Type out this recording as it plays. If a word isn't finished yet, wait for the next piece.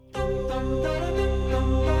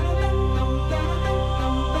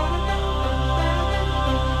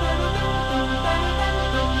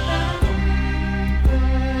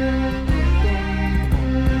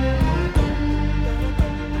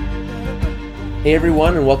Hey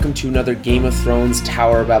everyone, and welcome to another Game of Thrones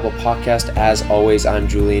Tower Babble podcast. As always, I'm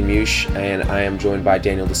Julian Mush, and I am joined by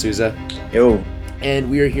Daniel D'Souza. Yo. And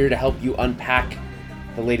we are here to help you unpack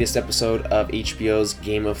the latest episode of HBO's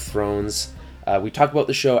Game of Thrones. We talk about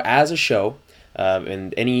the show as a show,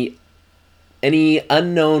 and any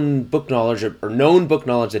unknown book knowledge or known book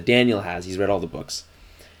knowledge that Daniel has, he's read all the books,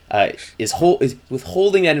 is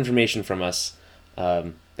withholding that information from us.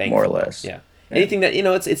 Thankfully. More or less. Yeah. Anything that,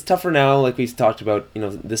 it's tougher now, like we talked about,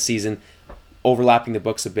 this season, overlapping the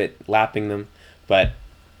books a bit, lapping them, but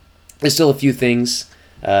there's still a few things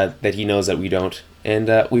that he knows that we don't, and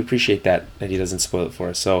we appreciate that he doesn't spoil it for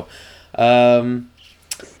us. So,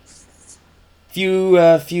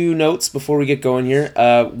 few notes before we get going here.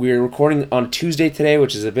 We're recording on Tuesday today,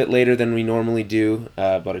 which is a bit later than we normally do,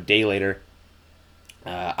 about a day later.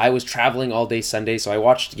 I was traveling all day Sunday, so I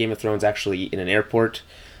watched Game of Thrones actually in an airport,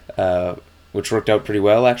 which worked out pretty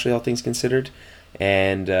well, actually, all things considered.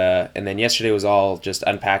 And then yesterday was all just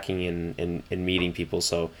unpacking and meeting people.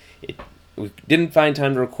 So we didn't find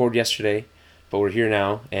time to record yesterday, but we're here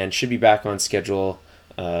now and should be back on schedule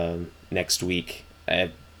next week.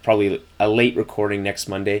 Probably a late recording next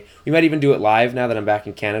Monday. We might even do it live now that I'm back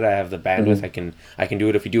in Canada. I have the bandwidth. Mm-hmm. I can do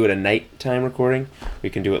it. If we do it a nighttime recording, we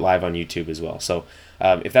can do it live on YouTube as well. So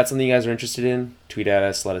if that's something you guys are interested in, tweet at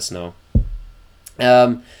us. Let us know.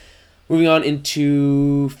 Moving on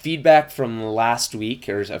into feedback from last week,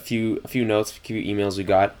 or a few notes, a few emails we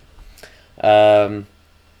got.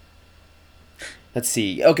 Let's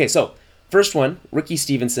see. Okay, so first one, Ricky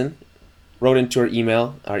Stevenson wrote into our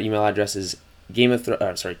email. Our email address is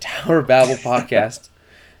TowerBabblePodcast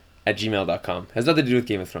at gmail.com. Has nothing to do with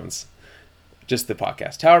Game of Thrones, just the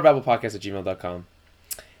podcast. TowerBabblePodcast at gmail.com.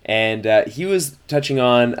 And he was touching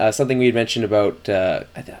on something we had mentioned about, I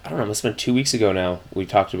don't know, it must have been 2 weeks ago now we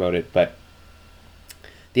talked about it, but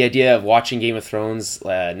the idea of watching Game of Thrones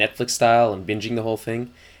Netflix style and binging the whole thing,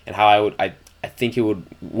 and how I think it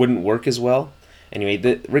wouldn't work as well. Anyway,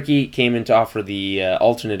 Ricky came in to offer the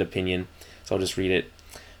alternate opinion, so I'll just read it.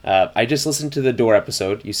 I just listened to the Door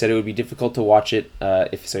episode. You said it would be difficult to watch it,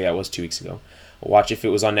 it was 2 weeks ago. Watch if it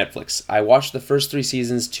was on Netflix. I watched the first 3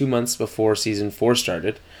 seasons 2 months before season 4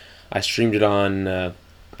 started. I streamed it on,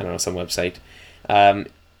 some website.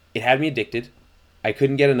 It had me addicted. I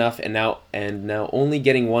couldn't get enough, and now only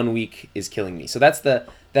getting 1 week is killing me. So that's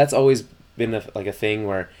always been a thing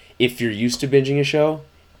where if you're used to binging a show,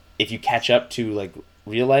 if you catch up to like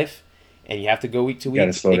real life, and you have to go week to week,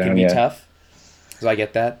 it can be tough. So I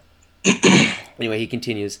get that. Anyway, he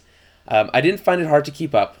continues. I didn't find it hard to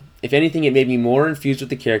keep up. If anything, it made me more infused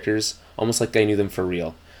with the characters, almost like I knew them for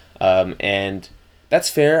real. And that's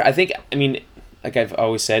fair. Like I've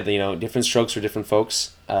always said, different strokes for different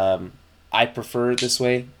folks. I prefer it this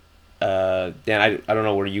way. Dan, I don't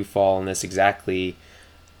know where you fall on this exactly.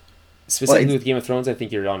 Specifically with Game of Thrones, I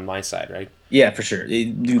think you're on my side, right? Yeah, for sure.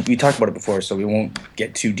 We talked about it before, so we won't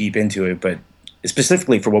get too deep into it, but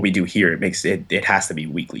specifically for what we do here, it has to be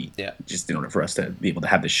weekly. Yeah. Just in order for us to be able to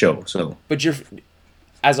have the show. So, but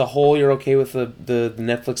as a whole, you're okay with the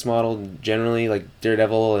Netflix model generally, like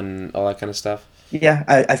Daredevil and all that kind of stuff? Yeah,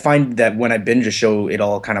 I find that when I binge a show, it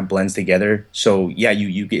all kind of blends together. So yeah,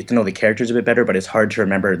 you get to know the characters a bit better, but it's hard to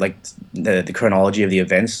remember like the chronology of the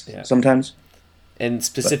events sometimes. And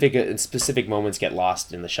specific moments get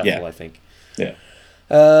lost in the shuffle, I think. Yeah.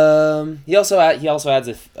 He also adds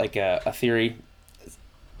a theory.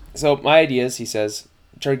 So my ideas, he says,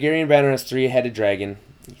 Targaryen banner has 3-headed dragon.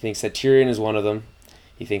 He thinks that Tyrion is one of them.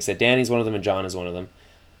 He thinks that Dany's one of them and Jon is one of them.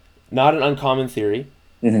 Not an uncommon theory.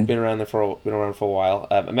 Mm-hmm. Been around for a while.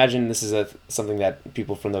 Imagine this is something that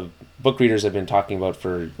people from the book readers have been talking about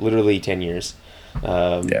for literally 10 years.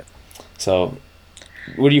 So,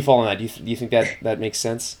 where do you fall on that? Do you think that makes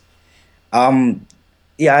sense?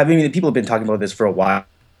 Yeah, I mean, people have been talking about this for a while.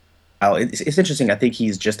 It's interesting. I think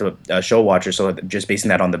he's just a show watcher, so just basing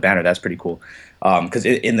that on the banner, that's pretty cool. Because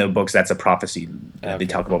in the books, that's a prophecy they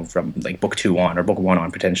talk about from like book 2 on, or book 1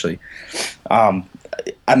 on, potentially. I'm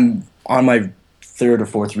on my 3rd or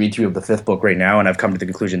 4th read through of the 5th book right now, and I've come to the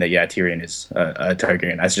conclusion that Tyrion is a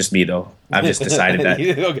Targaryen. That's just me, though. I've just decided that.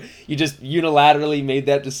 You just unilaterally made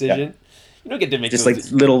that decision. Yeah. You don't get to make just like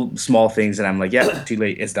little small things, and I'm like, too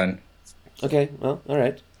late. It's done. Okay, well, all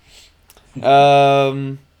right.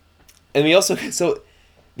 And we also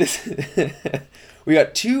we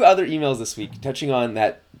got 2 other emails this week touching on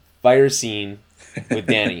that fire scene with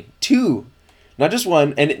Dany. 2, not just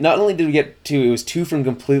 1. And not only did we get 2, it was 2 from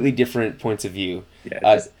completely different points of view.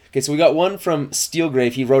 Yeah. Okay, so we got one from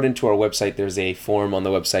Steelgrave. He wrote into our website. There's a form on the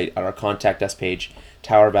website at our contact us page,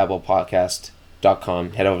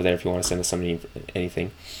 TowerBabblePodcast.com. Head over there if you want to send us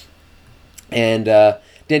anything. And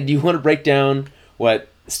Dan, do you want to break down what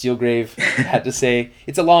Steelgrave had to say?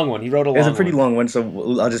 It's a long one. He wrote a long one. It's a pretty long one,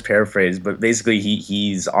 so I'll just paraphrase. But basically,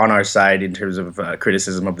 he's on our side in terms of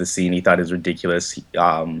criticism of the scene. He thought it was ridiculous.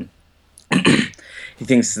 He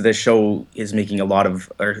thinks the show is making a lot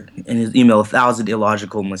of, or in his email, 1,000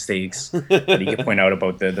 illogical mistakes that he could point out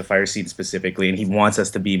about the fire scene specifically, and he wants us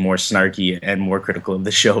to be more snarky and more critical of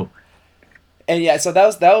the show. And yeah, so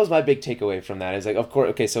that was my big takeaway from that. Is like, of course,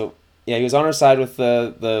 okay, so yeah, he was on our side with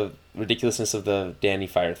the ridiculousness of the Danny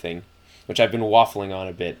Fire thing, which I've been waffling on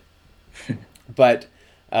a bit, but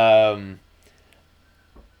I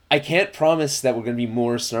can't promise that we're gonna be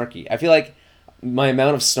more snarky. I feel like my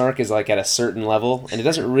amount of snark is like at a certain level, and it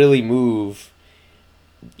doesn't really move.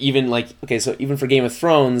 Even like, okay, so even for Game of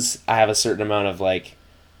Thrones, I have a certain amount of like,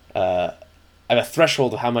 I have a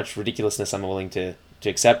threshold of how much ridiculousness I'm willing to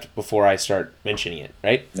accept before I start mentioning it,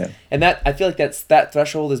 right? Yeah. And that, I feel like that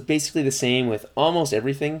threshold is basically the same with almost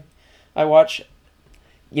everything I watch.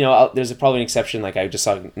 You know, there's probably an exception. Like I just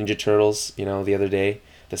saw Ninja Turtles, you know, the other day,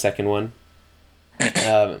 the second one,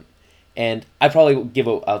 and I probably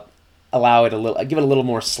allow it I give it a little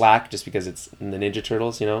more slack just because it's in the Ninja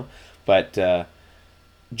Turtles, you know. But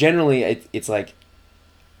generally, it's like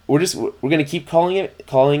we're gonna keep calling it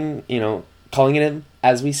him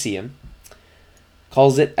as we see him,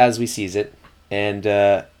 calls it as we sees it, and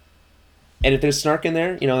if there's snark in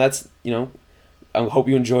there, you know, that's, you know, I hope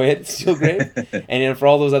you enjoy it, Steelgrave. And you know, for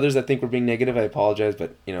all those others that think we're being negative, I apologize,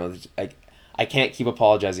 but you know, I can't keep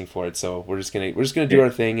apologizing for it, so we're just gonna do our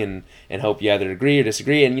thing and hope you either agree or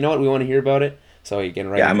disagree. And you know what, we want to hear about it. So you can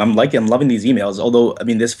write. Yeah, I'm loving these emails. Although I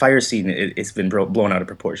mean, this fire scene, it's been blown out of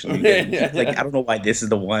proportion. Like I don't know why this is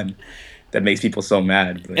the one that makes people so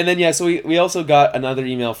mad. But. And then yeah, so we also got another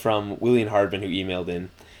email from William Hardman, who emailed in,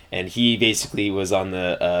 and he basically was on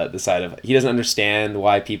the side of, he doesn't understand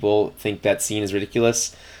why people think that scene is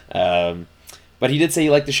ridiculous, but he did say he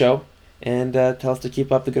liked the show and tell us to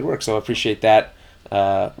keep up the good work. So I appreciate that,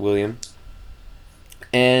 William.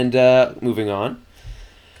 And moving on,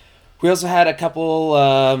 we also had a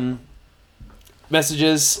couple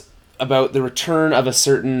messages about the return of a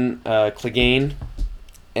certain Clegane,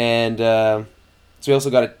 and so we also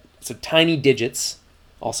got some Tiny Digits,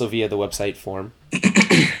 also via the website form,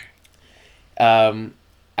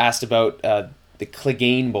 asked about the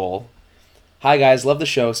Clegane Bowl. Hi guys, love the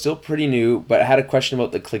show, still pretty new, but I had a question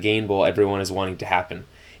about the Clegane Bowl everyone is wanting to happen.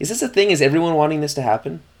 Is this a thing? Is everyone wanting this to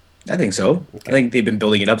happen? I think so. Okay. I think they've been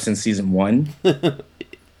building it up since season 1.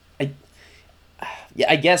 Yeah,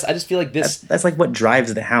 I guess. I just feel like this... That's like what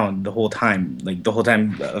drives the Hound the whole time. Like, the whole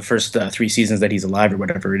time, first 3 seasons that he's alive or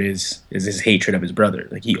whatever it is his hatred of his brother.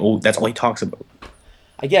 Like, that's all he talks about.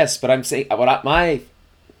 I guess, but I'm saying... my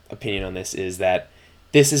opinion on this is that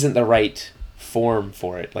this isn't the right form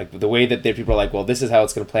for it. Like, the way that people are like, well, this is how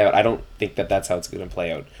it's going to play out. I don't think that that's how it's going to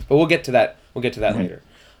play out. But we'll get to that. We'll get to that later.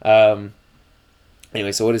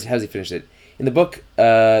 Anyway, so how does he finish it? In the book,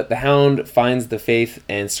 the Hound finds the faith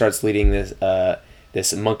and starts leading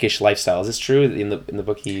this monkish lifestyle. Is this true? In the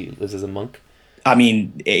book, he lives as a monk? I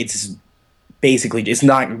mean, it's basically, it's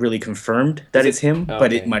not really confirmed that it's him,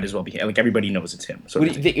 but it might as well be him. Like, everybody knows it's him. What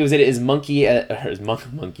do you think? Was it as monkish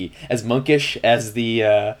as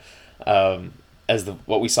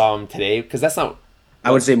what we saw him today? Because that's not... I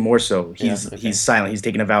would say more so. He's silent. He's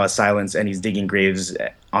taking a vow of silence, and he's digging graves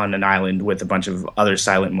on an island with a bunch of other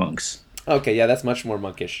silent monks. Okay, yeah, that's much more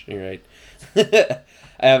monkish. You're right.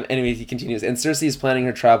 Anyway, he continues. And Cersei is planning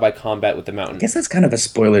her trial by combat with the mountain. I guess that's kind of a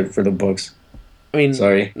spoiler for the books. I mean,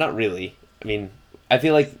 sorry, not really. I mean, I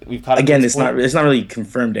feel like we've caught up. Again, it's not really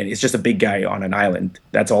confirmed. It's just a big guy on an island.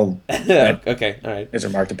 That's all. Okay, all right. Is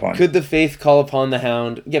remarked upon. Could the faith call upon the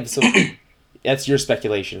Hound? Yeah, so that's your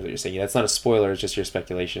speculation. Is what you're saying? That's not a spoiler. It's just your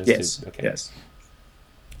speculation. Yes. Okay. Yes.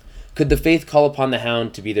 Could the faith call upon the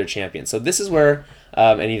Hound to be their champion? So this is where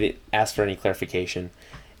I need to ask for any clarification.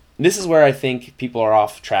 This is where I think people are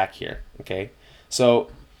off track here. Okay,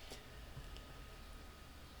 so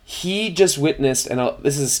he just witnessed, and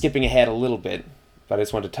this is skipping ahead a little bit, but I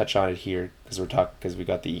just wanted to touch on it here because we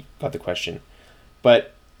got the question.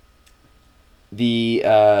 But the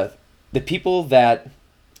people that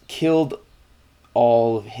killed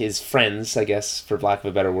all of his friends, I guess, for lack of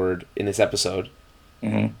a better word, in this episode,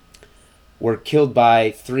 were killed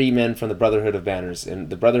by 3 men from the Brotherhood of Banners, and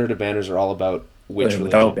the Brotherhood of Banners are all about which religion?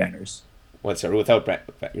 Without banners. What? Sorry, without.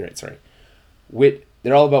 You're right. Sorry.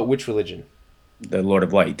 They're all about which religion? The Lord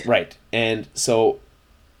of Light. Right, and so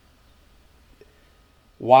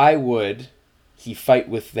why would he fight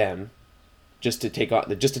with them just to take on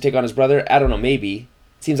his brother? I don't know. Maybe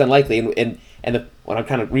it seems unlikely, and what I'm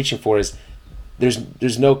kind of reaching for is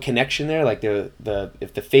there's no connection there. Like if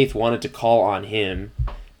the Faith wanted to call on him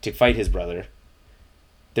to fight his brother,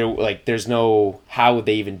 there's no how would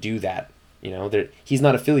they even do that? You know, he's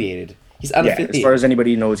not affiliated. He's unaffiliated. Yeah, as far as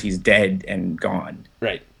anybody knows, he's dead and gone.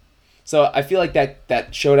 Right. So I feel like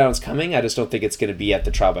that showdown's coming. I just don't think it's going to be at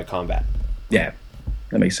the trial by combat. Yeah,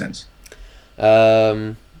 that makes sense.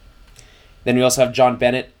 Then we also have John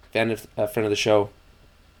Bennett, friend of the show.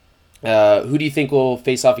 Who do you think will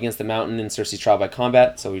face off against the Mountain in Cersei's trial by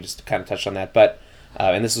combat? So we just kind of touched on that. But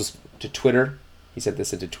and this was to Twitter. He sent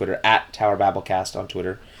this into Twitter, at Tower Babblecast on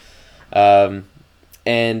Twitter.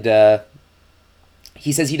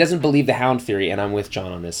 He says he doesn't believe the Hound theory, and I'm with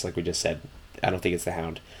John on this, like we just said. I don't think it's the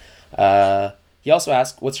Hound. He also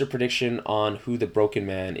asked, what's your prediction on who the Broken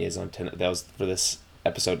Man is on that was for this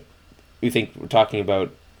episode? You think we're talking about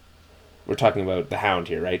the Hound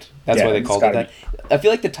here, right? That's why they called it that. I feel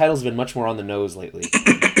like the title's been much more on the nose lately.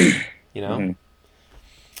 You know?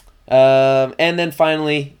 Mm-hmm. And then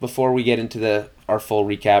finally, before we get into our full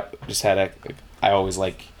recap, I always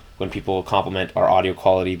like when people compliment our audio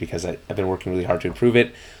quality because I've been working really hard to improve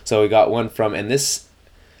it. So we got one from, and this...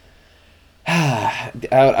 how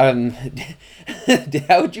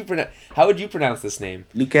would you pronounce this name?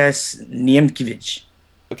 Lukas Niemkiewicz.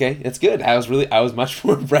 Okay, that's good. I was much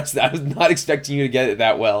more impressed. I was not expecting you to get it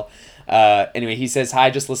that well. Anyway, he says, hi,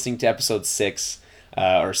 just listening to episode 6,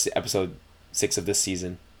 episode 6 of this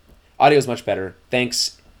season. Audio is much better.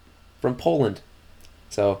 Thanks, from Poland.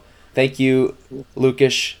 So, thank you,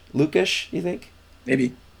 Lukasz. Lukasz, you think?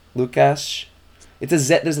 Maybe. Lukasz. It's a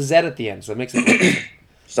Z. There's a Z at the end, so it makes it...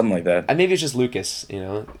 Something like that. And maybe it's just Lucas,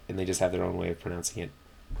 and they just have their own way of pronouncing it.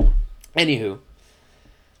 Anywho,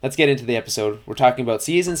 let's get into the episode. We're talking about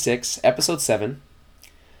Season 6, Episode 7,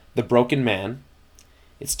 The Broken Man.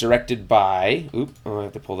 It's directed by... I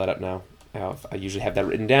have to pull that up now. I usually have that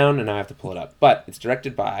written down, and now I have to pull it up. But it's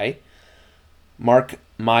directed by Mark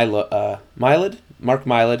Mylod,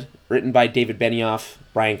 written by David Benioff,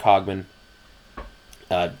 Brian Cogman.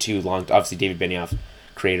 Obviously, David Benioff,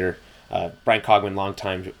 creator. Brian Cogman,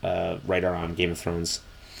 longtime writer on Game of Thrones.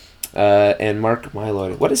 And Mark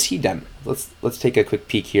Mylod. What has he done? Let's take a quick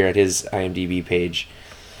peek here at his IMDb page.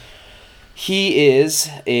 He is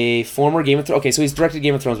a former Game of Thrones... Okay, so he's directed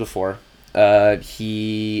Game of Thrones before.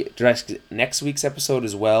 He directed next week's episode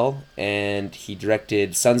as well, and he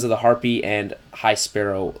directed Sons of the Harpy and High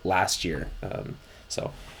Sparrow last year.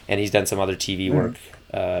 And he's done some other TV work.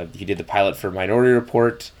 He did the pilot for Minority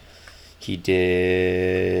Report. He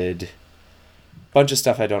did... bunch of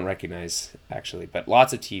stuff I don't recognize, actually, but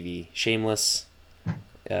lots of TV. Shameless,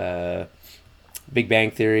 Big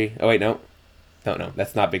Bang Theory. Oh, wait, no,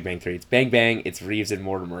 that's not Big Bang Theory. It's Bang Bang, it's Reeves and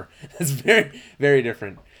Mortimer. That's very, very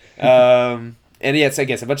different. And yes, I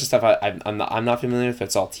guess a bunch of stuff I'm not familiar with, but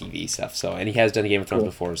it's all TV stuff. So, and he has done Game of Thrones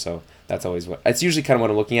before, so that's always it's usually kind of what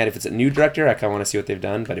I'm looking at. If it's a new director, I kind of want to see what they've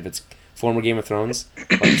done, but if it's former Game of Thrones,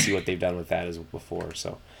 I want to see what they've done with that as before,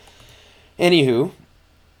 so. Anywho,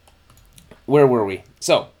 where were we?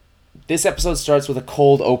 So, this episode starts with a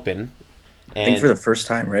cold open. I think for the first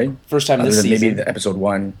time, right? First time this season. Maybe the episode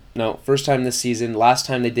 1. No, first time this season. Last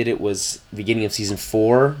time they did it was beginning of season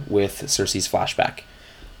 4 with Cersei's flashback.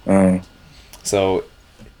 So,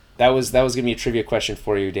 that was going to be a trivia question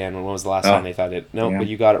for you, Dan. When was the last time they thought it? No, but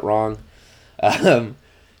you got it wrong.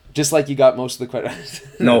 Just like you got most of the questions.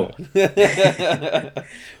 No.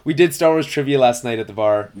 We did Star Wars trivia last night at the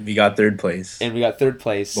bar. We got 3rd place. And we got 3rd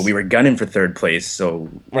place. But we were gunning for 3rd place, so...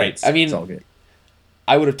 Right. It's all good.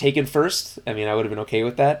 I would have taken first. I would have been okay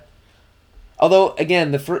with that. Although,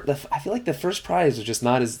 again, I feel like the first prize was just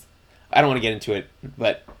not as... I don't want to get into it,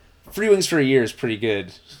 but Free Wings for a Year is pretty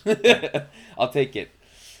good. I'll take it.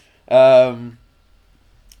 All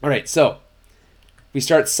right, so we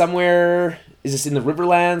start somewhere... Is this in the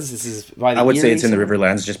Riverlands? This is by the I would say Erie it's in the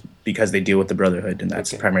Riverlands just because they deal with the Brotherhood, and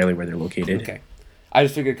that's primarily where they're located. Okay. I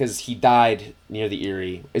just figured because he died near the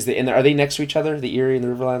Erie. Are they next to each other? The Erie and the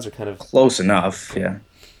Riverlands are kind of... Close enough, yeah.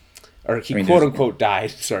 Or he quote-unquote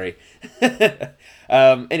died, sorry.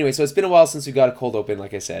 Anyway, so it's been a while since we got a cold open,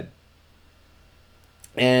 like I said.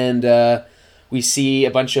 And we see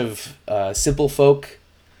a bunch of simple folk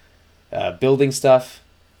building stuff.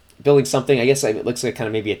 Building something. I guess it looks like kind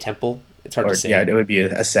of maybe a temple. It's hard to say. Yeah, it would be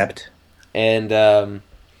a sept. And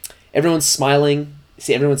everyone's smiling.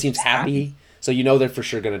 See, everyone seems happy. So you know they're for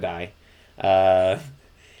sure going to die.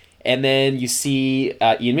 And then you see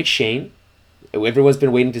Ian McShane. Everyone's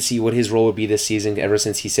been waiting to see what his role would be this season ever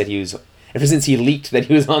since he leaked that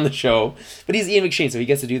he was on the show. But he's Ian McShane, so he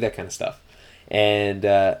gets to do that kind of stuff. And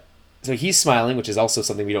so he's smiling, which is also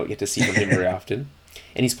something we don't get to see from him very often.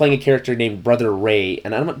 And he's playing a character named Brother Ray.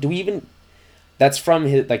 And I don't know, That's from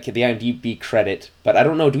his like the IMDb credit, but I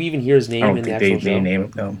don't know. Do we even hear his name I don't in the think actual they show? name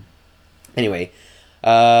it though. Anyway,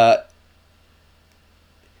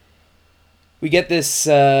 we get this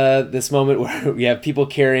this moment where we have people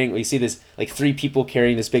carrying. We see this like 3 people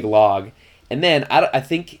carrying this big log, and then I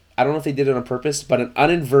think I don't know if they did it on purpose, but an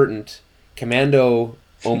inadvertent Commando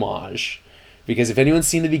homage, because if anyone's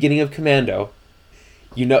seen the beginning of Commando,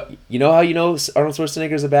 you know how you know Arnold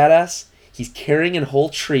Schwarzenegger's a badass. He's carrying a whole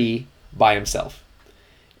tree by himself,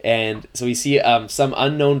 and so we see some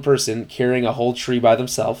unknown person carrying a whole tree by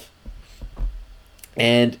themselves,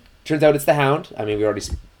 and turns out it's the Hound. I mean, we already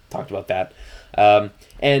talked about that.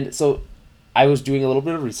 And so I was doing a little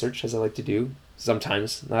bit of research, as I like to do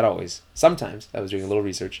sometimes, not always. Sometimes I was doing a little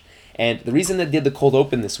research. And the reason I did the cold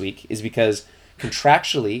open this week is because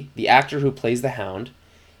contractually, the actor who plays the Hound,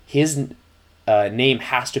 his name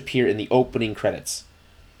has to appear in the opening credits.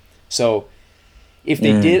 So if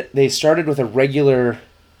they started with a regular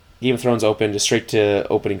Game of Thrones open, just straight to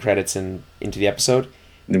opening credits and into the episode,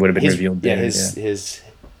 It would have been revealed there.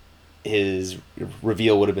 His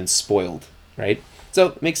reveal would have been spoiled, right? So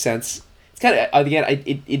it makes sense. It's kind of, again,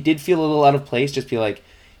 it did feel a little out of place. Just be like,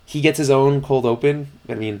 he gets his own cold open.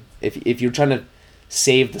 I mean, if you're trying to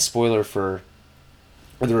save the spoiler for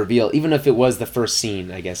the reveal, even if it was the first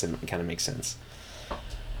scene, I guess it kind of makes sense.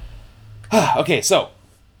 Okay, so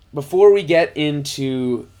before we get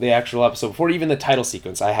into the actual episode, before even the title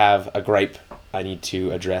sequence, I have a gripe I need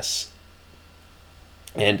to address.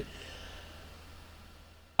 And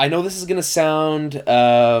I know this is gonna sound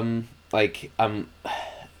like I'm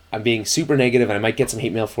being super negative, and I might get some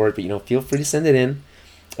hate mail for it, but feel free to send it in.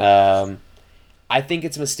 I think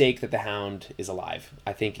it's a mistake that the Hound is alive.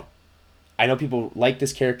 I know people like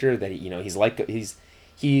this character, that he's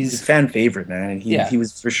a fan favorite, man. He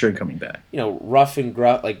was for sure coming back. Rough and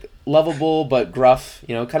gruff, like lovable but gruff.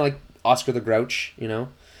 Kind of like Oscar the Grouch.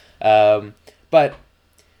 But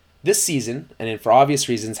this season, and for obvious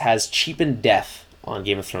reasons, has cheapened death on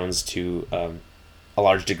Game of Thrones to a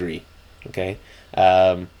large degree. Okay,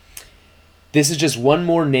 this is just one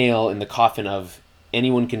more nail in the coffin of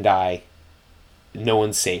anyone can die, no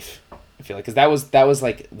one's safe. I feel like, because that was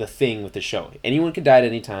like the thing with the show. Anyone can die at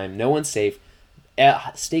any time. No one's safe.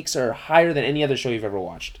 Stakes are higher than any other show you've ever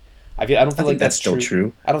watched. I don't feel like that's still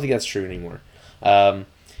true. I don't think that's true anymore.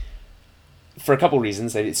 For a couple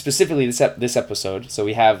reasons, specifically this episode. So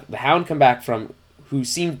we have the Hound come back from who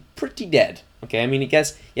seemed pretty dead. Okay, I mean, I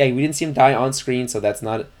guess we didn't see him die on screen, so that's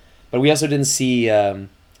not. But we also didn't see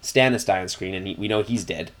Stannis die on screen, and we know he's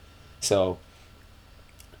dead. So.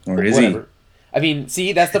 Or is whatever. I mean,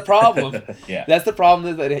 see, that's the problem. Yeah. That's the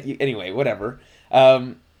problem. Anyway, whatever.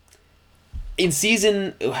 In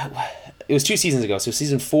season, it was 2 seasons ago, so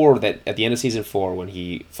season 4, that at the end of season 4 when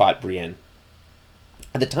he fought Brienne.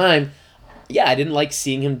 At the time, I didn't like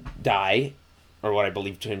seeing him die, or what I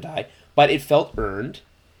believed to him die, but it felt earned,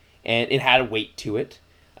 and it had a weight to it.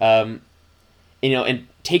 And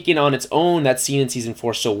taken on its own, that scene in season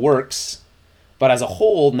 4 still works, but as a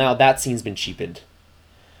whole, now that scene's been cheapened.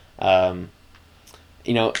 And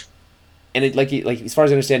it, like as far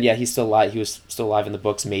as I understand, he's still alive. He was still alive in the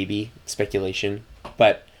books, maybe speculation,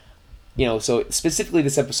 but so specifically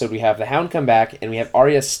this episode, we have the Hound come back, and we have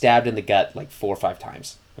Arya stabbed in the gut like 4 or 5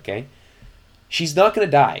 times. Okay, she's not gonna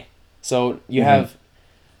die, so you have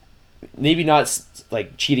maybe not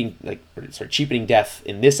like cheapening death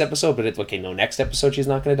in this episode, but next episode she's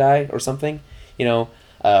not gonna die or something.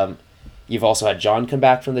 You've also had Jon come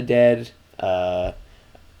back from the dead.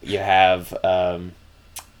 You have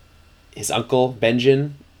his uncle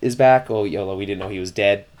Benjen is back. Although we didn't know he was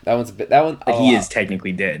dead. That one. He is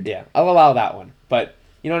technically dead. Yeah, I'll allow that one. But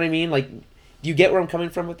you know what I mean? Like, do you get where I'm coming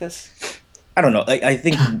from with this? I don't know. I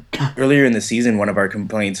think earlier in the season, one of our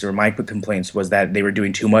complaints, or my complaints, was that they were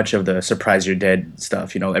doing too much of the surprise you're dead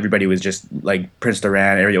stuff. Everybody was just like Prince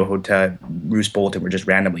Doran, Ariel Hota, Roose Bolton were just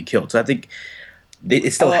randomly killed. So I think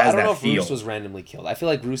it still has that feel. I don't know if Roose was randomly killed. I feel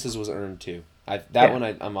like Roose's was earned too.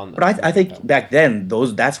 I'm on. But I think back then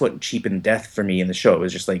that's what cheapened death for me in the show. It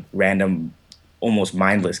was just like random, almost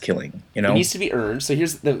mindless killing. It needs to be earned. So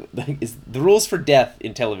here's the rules for death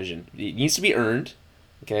in television. It needs to be earned,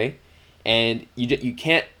 okay, and you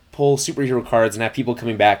can't pull superhero cards and have people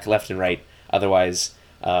coming back left and right. Otherwise,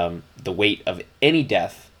 the weight of any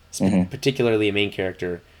death, particularly a main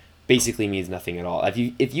character, basically means nothing at all.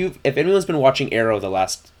 If anyone's been watching Arrow the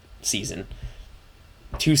last season,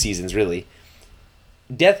 2 seasons really.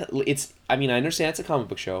 Death, I understand it's a comic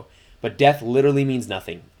book show, but death literally means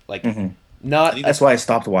nothing. Like, that's why I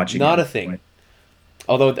stopped watching. Not a thing.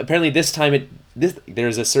 Although apparently this time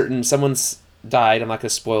there's a certain someone's died. I'm not going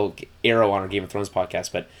to spoil Arrow on our Game of Thrones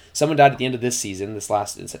podcast, but someone died at the end of this season, this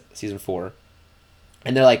last season 4,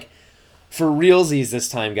 and they're like, for realsies this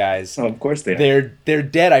time, guys. Oh, of course they are. They're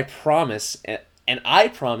dead. I promise, and I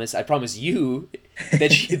promise you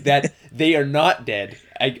that that they are not dead.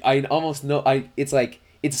 I almost know. It's like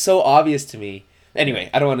it's so obvious to me. Anyway,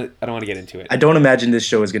 I don't want to get into it. I don't imagine this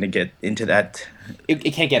show is going to get into that.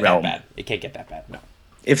 It can't get realm. that bad. It can't get that bad. No.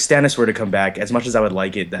 If Stannis were to come back, as much as I would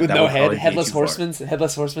like it, that With that no would head, probably headless be too far.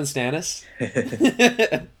 horseman Stannis.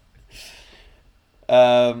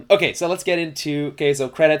 Okay, so let's get into so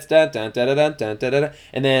credits, dun, dun, dun, dun, dun, dun, dun,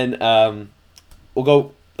 and then we'll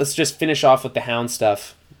go. Let's just finish off with the Hound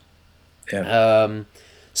stuff. Yeah.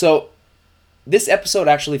 So this episode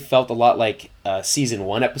actually felt a lot like a season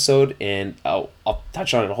 1 episode, and I'll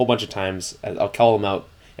touch on it a whole bunch of times. I'll call them out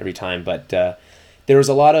every time, but there was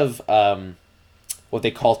a lot of what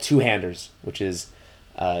they call two-handers, which is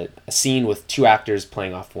a scene with two actors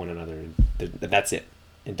playing off one another, and that's it,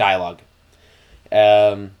 in dialogue.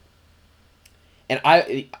 And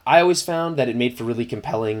I always found that it made for really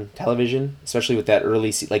compelling television, especially with that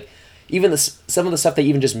early like even some of the stuff they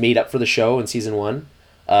even just made up for the show in season 1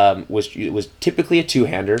 was typically a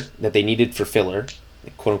two-hander that they needed for filler,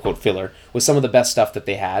 quote unquote filler, was some of the best stuff that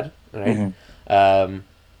they had. Right. Mm-hmm.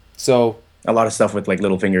 So a lot of stuff with like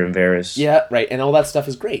Littlefinger and Varys. Yeah, right, and all that stuff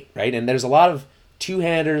is great, right? And there's a lot of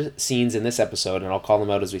two-hander scenes in this episode, and I'll call them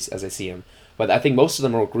out as I see them. But I think most of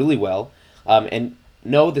them work really well. And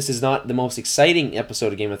no, this is not the most exciting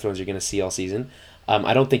episode of Game of Thrones you're going to see all season.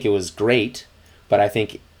 I don't think it was great, but I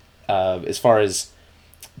think as far as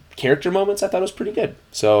character moments, I thought it was pretty good.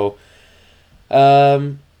 So,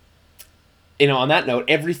 on that note,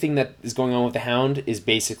 everything that is going on with the Hound is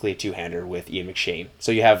basically a two-hander with Ian McShane.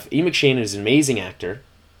 So you have Ian McShane is an amazing actor,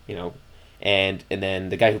 and then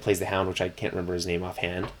the guy who plays the Hound, which I can't remember his name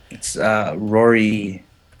offhand. It's Rory.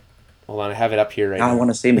 Hold on, I have it up here right now. I want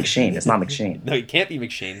to say McShane. It's not McShane. No, it can't be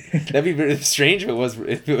McShane. That'd be very strange if it was.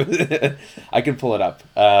 I can pull it up.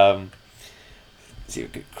 See,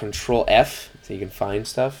 Control F so you can find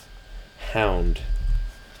stuff. Hound.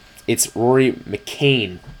 It's Rory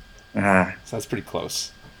McCain. Ah. So that's pretty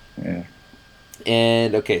close. Yeah.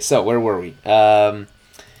 And okay, so where were we?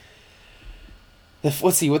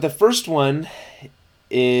 Let's see. What the first one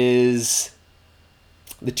is,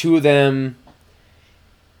 the two of them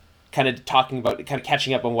kind of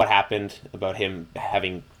catching up on what happened, about him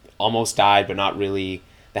having almost died, but not really.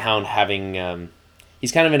 The Hound having,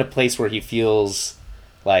 he's kind of in a place where he feels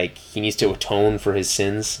like he needs to atone for his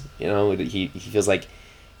sins. He feels like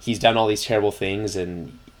he's done all these terrible things,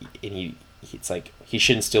 and it's like he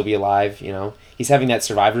shouldn't still be alive. He's having that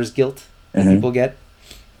survivor's guilt that people get,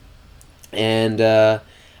 and I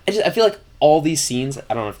feel like all these scenes.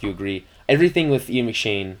 I don't know if you agree. Everything with Ian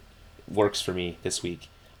McShane works for me this week.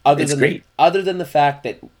 Other than the fact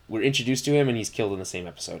that we're introduced to him and he's killed in the same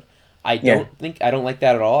episode. I don't like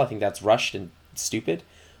that at all. I think that's rushed and stupid.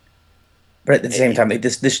 But at the same time,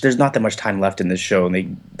 there's not that much time left in this show, and they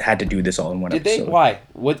had to do this all in one episode. Did they? Why?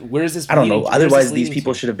 Where is this? I don't know. Otherwise, these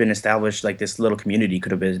people should have been established. Like, this little community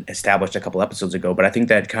could have been established a couple episodes ago. But I think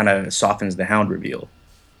that kind of softens the Hound reveal.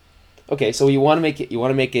 Okay, so you want to make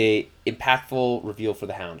a impactful reveal for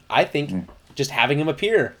the Hound. I think just having him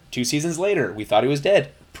appear 2 seasons later, we thought he was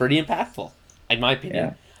dead. Pretty impactful, in my opinion.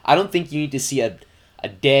 Yeah. I don't think you need to see a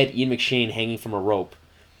dead Ian McShane hanging from a rope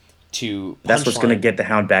to. That's what's going to get the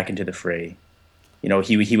Hound back into the fray.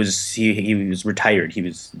 He was retired.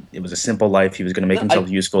 It was a simple life. He was going to make himself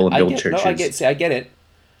useful and build churches. No, I get it.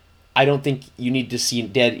 I don't think you need to see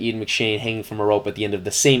dead Ian McShane hanging from a rope at the end of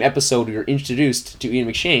the same episode where you're introduced to Ian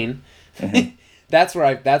McShane. Mm-hmm. That's where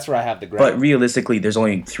I have the gripe. But realistically, there's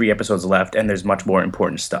only 3 episodes left, and there's much more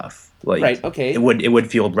important stuff. Like, right? Okay. It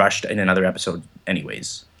would feel rushed in another episode,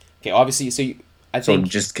 anyways. Okay. Obviously, I think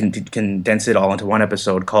just condense it all into one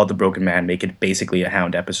episode, call it The Broken Man, make it basically a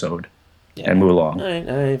Hound episode, and move along. All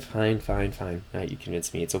right, fine. All right, you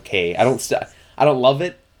convinced me. It's okay. I don't love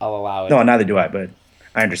it. I'll allow it. No, neither do I. But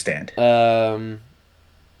I understand.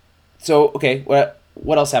 So okay,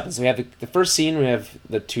 what else happens? So we have the first scene. We have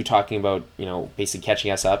the two talking about basically catching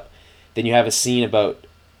us up. Then you have a scene about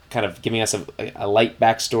kind of giving us a light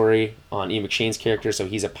backstory on Ian McShane's character. So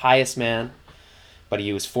he's a pious man, but he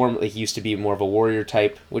used to be more of a warrior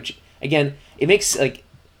type. Which again, it makes like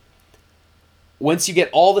once you get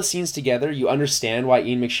all the scenes together, you understand why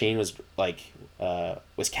Ian McShane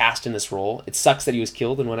was cast in this role. It sucks that he was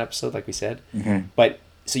killed in one episode, like we said. Mm-hmm. But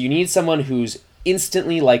so you need someone who's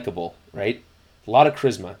instantly likable, right? A lot of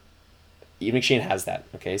charisma. Ian McShane has that.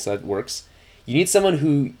 Okay, so that works. You need someone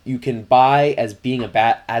who you can buy as being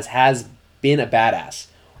has been a badass,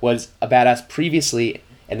 was a badass previously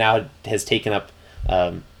and now has taken up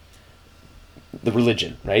the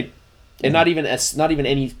religion, right? And not even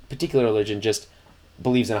any particular religion, just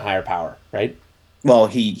believes in a higher power, right? Well,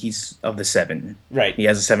 he's of the seven. Right. He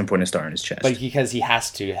has a 7-pointed star in his chest. But because he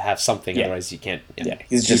has to have something, otherwise you can't. Yeah,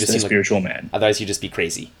 he's just a spiritual man. Otherwise, he'd just be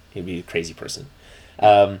crazy. He'd be a crazy person.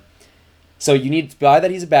 So you need to buy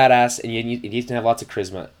that he's a badass, and he needs to have lots of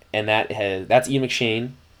charisma, and that's Ian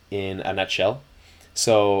McShane in a nutshell.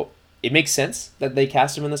 So it makes sense that they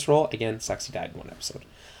cast him in this role. Again, sucks he died in one episode.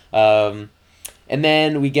 And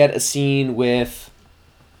then we get a scene with.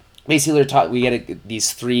 Basically, we get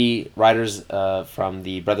these three riders from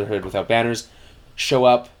the Brotherhood Without Banners show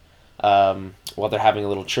up while they're having a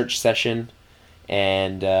little church session,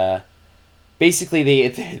 and basically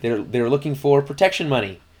they're looking for protection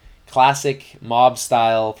money, classic mob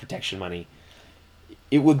style protection money.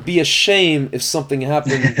 It would be a shame if something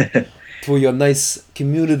happened to your nice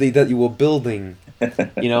community that you were building,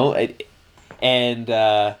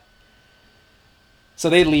 so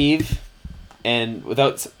they leave. And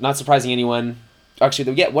without not surprising anyone, actually,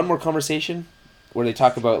 we get one more conversation where they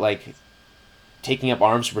talk about like taking up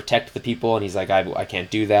arms to protect the people, and he's like, "I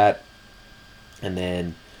can't do that." And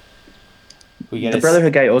then we get the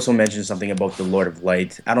Brotherhood guy also mentioned something about the Lord of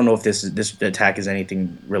Light. I don't know if this attack is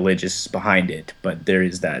anything religious behind it, but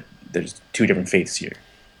there's two different faiths here.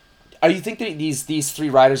 Are you think that these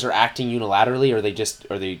three riders are acting unilaterally, or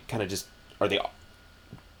are they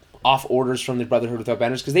off orders from the Brotherhood Without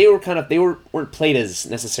Banners? Because they weren't played as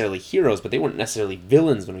necessarily heroes, but they weren't necessarily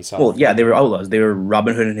villains when we saw them. Well, yeah, they were outlaws. They were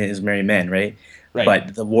Robin Hood and his merry men, right? Right.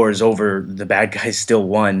 But the war is over. The bad guys still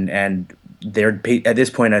won, and they're at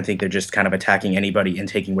this point. I think they're just kind of attacking anybody and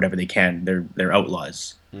taking whatever they can. They're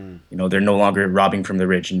outlaws. They're no longer robbing from the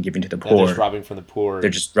rich and giving to the poor. They're just robbing from the poor.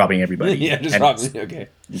 They're just robbing everybody. Yeah, just robbing. Okay.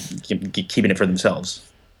 Keeping it for themselves.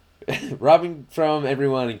 Robbing from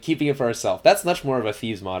everyone and keeping it for ourselves. That's much more of a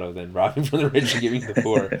thieves' motto than robbing from the rich and giving to the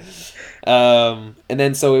poor. And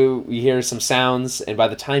then so we hear some sounds, and by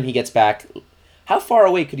the time he gets back, how far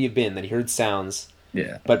away could he have been that he heard sounds?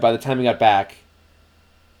 Yeah. But by the time he got back,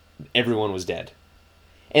 everyone was dead.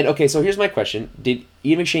 And okay, so here's my question: did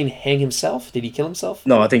Ian McShane hang himself? Did he kill himself?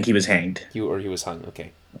 No, I think he was hanged. He was hung.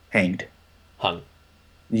 Okay. Hanged. Hung.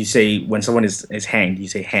 You say when someone is hanged, you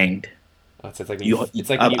say hanged. Oh, it's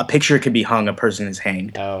like a picture could be hung. A person is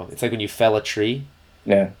hanged. Oh, it's like when you fell a tree.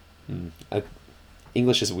 Yeah.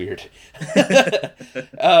 English is weird.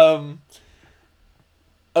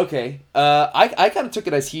 Okay. I kind of took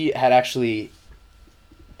it as he had actually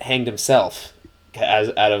hanged himself,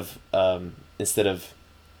 instead of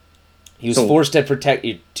he was forced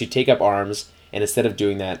to take up arms, and instead of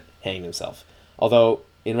doing that, hanged himself. Although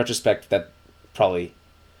in retrospect, that probably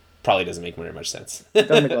doesn't make very much sense. It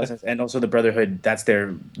doesn't make a lot of sense. And also the Brotherhood, that's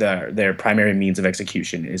their primary means of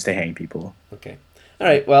execution is to hang people. Okay. All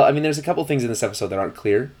right. Well, I mean, there's a couple things in this episode that aren't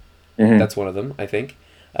clear. Mm-hmm. That's one of them, I think.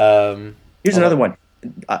 Here's another one.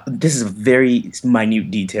 This is a very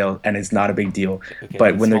minute detail, and it's not a big deal. Okay,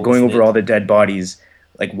 but when they're going over all the dead bodies,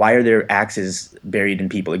 like, why are there axes buried in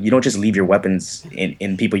people? Like, you don't just leave your weapons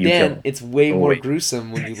in people you kill. It's way more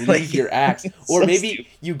gruesome when you leave your axe. Or maybe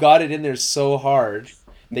you got it in there so hard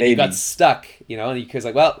that you got stuck, and because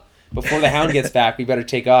like, well, before the hound gets back, we better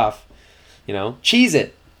take off, cheese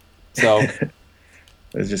it. So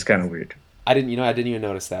it's just kind of weird. I didn't even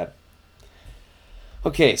notice that.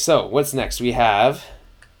 Okay, so what's next? We have,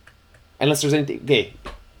 unless there's anything. Okay,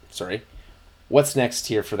 sorry. What's next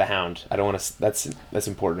here for the hound? I don't want to. That's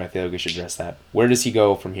important. I feel like we should address that. Where does he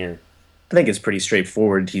go from here? I think it's pretty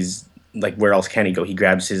straightforward. He's like, where else can he go? He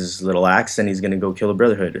grabs his little axe and he's gonna go kill the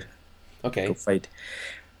Brotherhood. Okay. Go fight.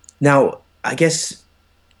 Now, I guess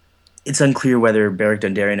it's unclear whether Beric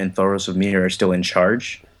Dondarrion and Thoros of Myr are still in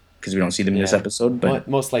charge, because we don't see them in this episode. But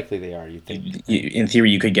most likely they are, you think. In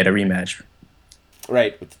theory, you could get a rematch.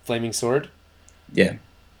 Right, with the Flaming Sword? Yeah.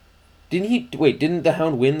 Didn't the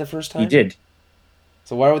Hound win the first time? He did.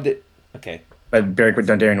 So why would they... Okay. But Beric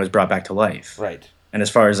Dondarrion was brought back to life. Right. And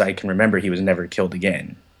as far as I can remember, he was never killed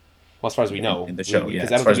again. Well, as far as we know. In the show, yeah. I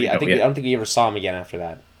don't think we ever saw him again after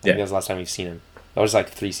that. I think that was the last time we've seen him. That was like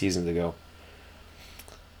 3 seasons ago.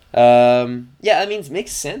 Yeah, I mean, it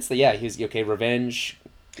makes sense that, he was, okay, revenge.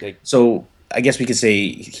 Like, so, I guess we could say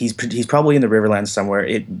he's probably in the Riverlands somewhere.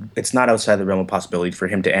 It's not outside the realm of possibility for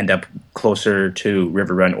him to end up closer to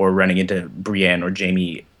Riverrun or running into Brienne or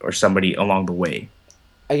Jaime or somebody along the way.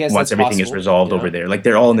 I guess once everything is resolved over there. Like,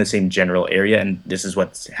 they're all in the same general area, and this is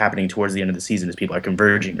what's happening towards the end of the season as people are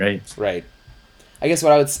converging, right? Right. I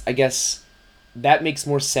guess that makes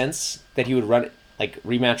more sense that he would run, like,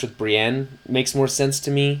 rematch with Brienne makes more sense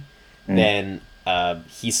to me than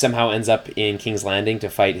he somehow ends up in King's Landing to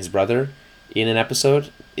fight his brother in an episode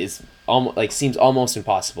is almost like seems almost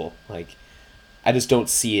impossible. Like I just don't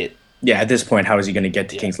see it. Yeah, at this point, how is he going to get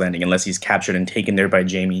to Yeah. King's Landing unless he's captured and taken there by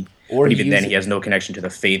Jaime? Or But he even then, uses- he has no connection to the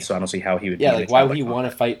faith, so I don't see how he would. Yeah, be in like a why would combat he want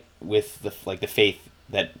to combat. fight with the faith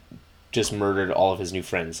that just murdered all of his new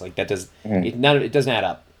friends? Like that does Mhm. it doesn't add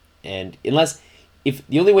up. And unless if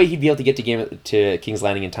the only way he'd be able to get to King's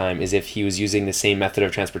Landing in time is if he was using the same method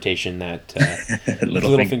of transportation that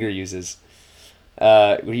Littlefinger uses,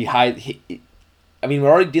 where he hide. I mean, we're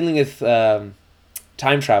already dealing with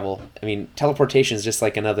time travel. I mean, teleportation is just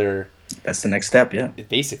like another, That's the next step. Yeah,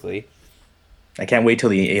 basically. I can't wait till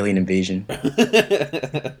the alien invasion.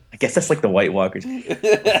 I guess that's like the White Walkers.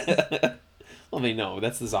 Well, I mean, no,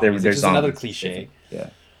 that's the zombies. They're It's just another zombies. cliche. Yeah.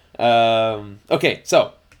 Okay,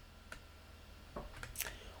 so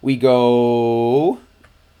we go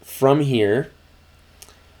from here.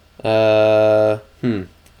 To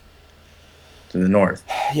the north.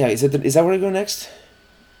 Yeah, is that where I go next?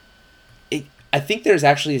 I think there's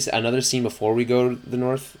actually another scene before we go to the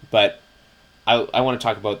north, but I want to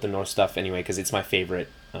talk about the north stuff anyway because it's my favorite.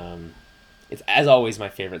 It's as always my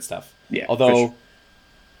favorite stuff. Yeah, for Although sure.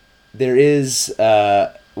 there is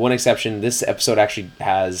one exception. This episode actually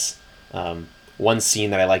has one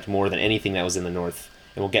scene that I liked more than anything that was in the north,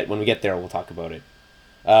 and when we get there, we'll talk about it.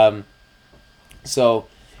 So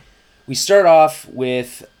we start off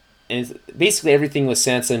with, and basically everything with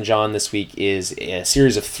Sansa and Jon this week is a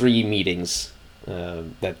series of 3 meetings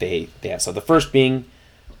that they have. So the first being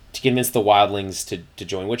to convince the wildlings to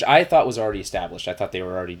join, which I thought was already established. I thought they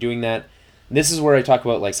were already doing that. This is where I talk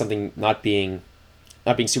about like something not being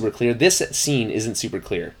super clear. This scene isn't super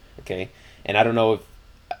clear, okay? And I don't know if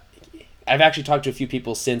I've actually talked to a few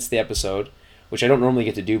people since the episode, which I don't normally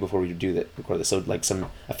get to do before we record this. So like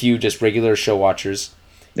a few just regular show watchers,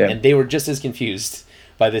 Yeah. and they were just as confused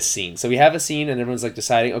by this scene. So we have a scene, and everyone's like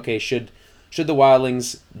deciding, okay, should the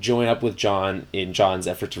wildlings join up with Jon in Jon's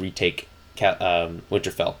effort to retake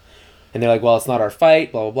Winterfell? And they're like, well, it's not our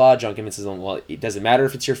fight, blah, blah, blah. Jon convinces them, well, it doesn't matter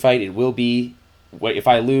if it's your fight. It will be. If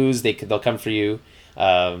I lose, they'll come for you.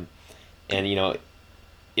 And, you know,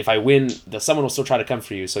 if I win, someone will still try to come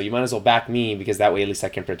for you. So you might as well back me because that way at least I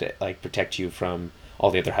can protect you from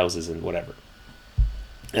all the other houses and whatever.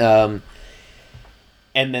 And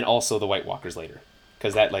then also the White Walkers later.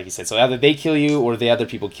 Because that, like you said, so either they kill you or the other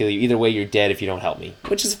people kill you. Either way, you're dead if you don't help me.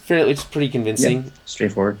 Which is pretty convincing. Yeah,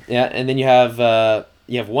 straightforward. Yeah, and then you have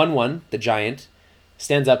 1-1, the giant,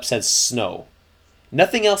 stands up, says snow.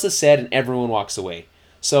 Nothing else is said, and everyone walks away.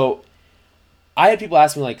 So I had people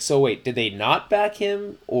ask me, like, so wait, did they not back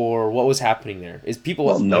him, or what was happening there? Is people...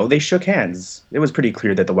 Well, no, they shook hands. It was pretty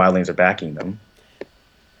clear that the wildlings are backing them.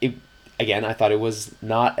 Again, I thought it was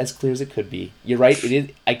not as clear as it could be. You're right, it is...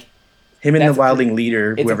 Him and the That's a wildling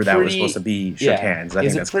leader, it's a whoever that was pretty- supposed to be, shook hands. I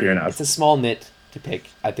think that's clear enough. It's a small nit to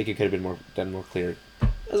pick. I think it could have been done more clear.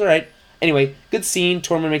 It was all right. Anyway, good scene.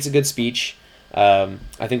 Tormund makes a good speech. I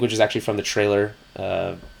think which is actually from the trailer.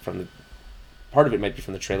 Part of it might be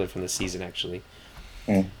from the trailer from the season actually,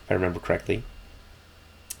 if I remember correctly.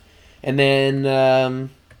 And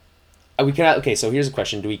then we can. Okay, so here's a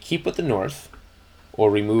question: do we keep with the North,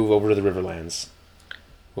 or we move over to the Riverlands?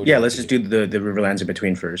 What do Yeah, you let's think? just do the Riverlands in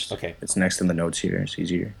between first. Okay. It's next in the notes here. It's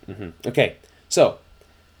easier. Okay, so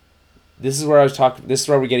this is where I was talking. This is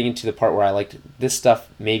where we're getting into the part where I liked this stuff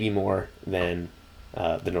maybe more than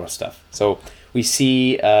the North stuff. So we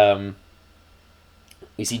see Jaime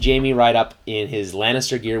ride up in his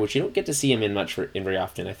Lannister gear, which you don't get to see him in very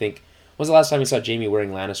often. I think when was the last time you saw Jaime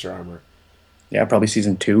wearing Lannister armor? Yeah, probably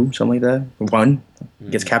season 2, something like that. 1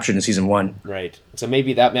 gets captured in season 1. Right. So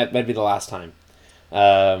maybe that might be the last time.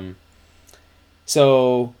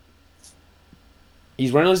 So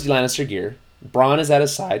he's wearing his Lannister gear. Bronn is at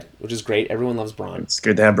his side, which is great. Everyone loves Bronn. It's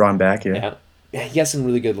good to have Braun back. Yeah. Yeah, he has some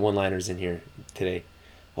really good one-liners in here today.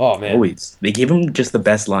 Oh man, Always. They gave him just the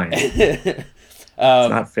best line. It's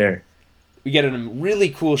not fair. we get a really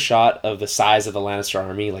cool shot of the size of the Lannister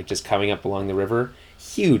army, like just coming up along the river.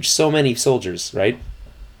 Huge, so many soldiers, right?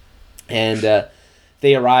 And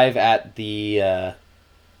they arrive at the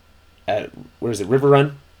where is it, River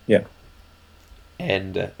Run? Yeah.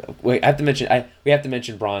 And wait, we have to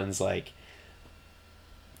mention Bronn's like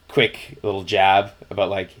quick little jab about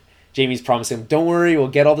like Jaime's promising him, "Don't worry, we'll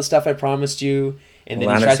get all the stuff I promised you." And then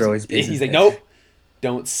Lannister always pays he's his like, head. "Nope,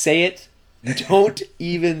 don't say it. Don't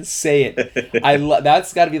even say it."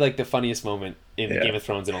 That's got to be like the funniest moment in Yeah. Game of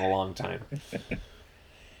Thrones in a long time.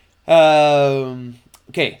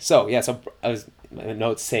 Okay, so my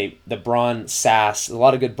notes say the Bronn sass, a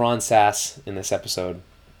lot of good Bronn sass in this episode.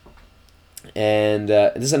 And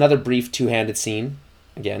this is another brief two-handed scene,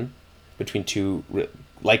 again, between two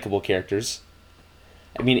likable characters.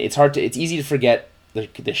 I mean, it's easy to forget the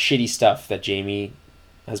shitty stuff that Jamie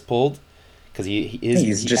has pulled, because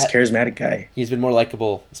He's just charismatic guy. he's been more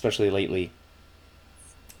likable, especially lately.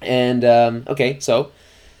 And okay, so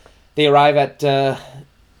they arrive at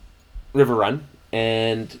River Run,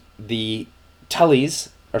 and the the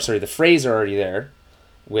Freys are already there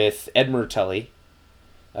with Edmure Tully,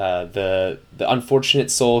 the unfortunate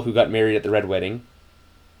soul who got married at the Red Wedding.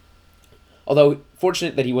 Although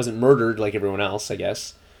fortunate that he wasn't murdered like everyone else, I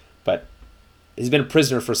guess, but he's been a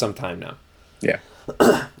prisoner for some time now. Yeah.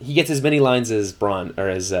 He gets as many lines as Bronn, or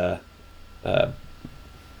as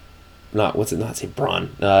not what's it not say Bronn.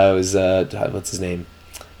 It was what's his name?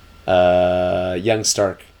 Young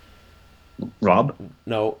Stark. Rob?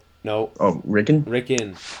 No. Oh, Rickon?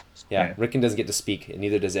 Rickon. Yeah, Yeah. Rickon doesn't get to speak, and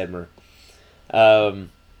neither does Edmure.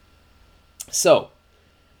 So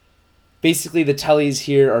basically, the Tullys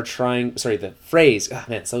here are trying. Sorry, the Freys. Oh,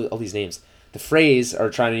 man, so all these names. The Freys are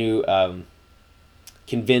trying to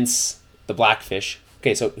convince the Blackfish.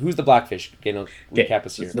 Okay, so who's the Blackfish? Okay, no, recap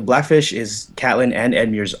us here. The Blackfish is Catelyn and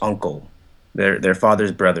Edmure's uncle, their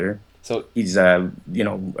father's brother. So He's a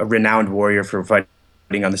renowned warrior for fighting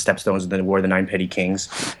on the Stepstones in the War of the Nine Petty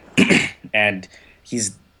Kings, and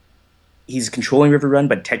he's controlling River Run,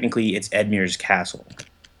 but technically it's Edmure's castle.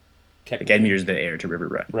 Like Edmure's the heir to River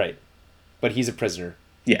Run. right, but he's a prisoner.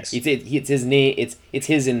 Yes. It's his name. It's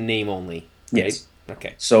his in name only. Right? Yes.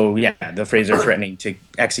 Okay. So yeah, the Freys are threatening to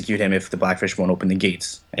execute him if the Blackfish won't open the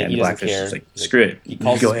gates, And and he the doesn't Blackfish care. is like, screw it. He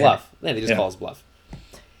calls Go his ahead. bluff. Yeah, they just Yeah. call his bluff.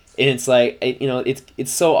 And it's like,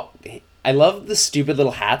 it's so. I love the stupid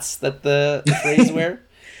little hats that the Freys wear.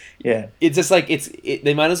 Yeah. It's just like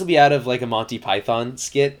they might as well be out of like a Monty Python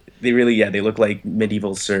skit. They really, they look like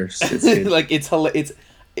medieval serfs. It's good. Like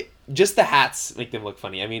just the hats make them look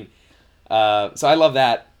funny. I mean, so I love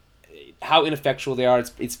that. How ineffectual they are.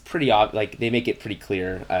 It's pretty obvious. Like they make it pretty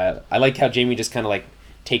clear. I like how Jamie just kind of like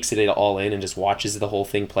takes it all in and just watches the whole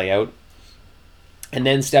thing play out, and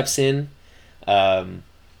then steps in.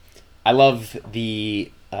 I love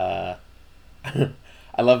the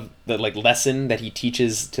I love the like lesson that he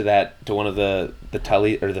teaches to one of the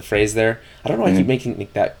Tully or the Freys there. I don't know why I keep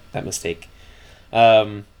make that mistake.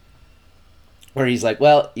 Where he's like,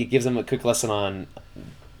 well, he gives them a quick lesson on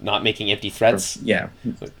not making empty threats, Yeah.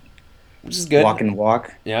 which is good. Walk and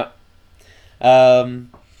walk. Yeah. And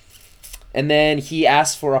then he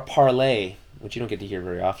asks for a parlay, which you don't get to hear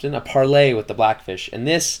very often. A parlay with the Blackfish, and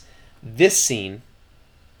this scene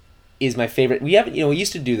is my favorite. We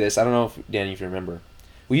used to do this. I don't know if Danny, if you remember,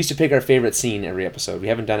 we used to pick our favorite scene every episode. We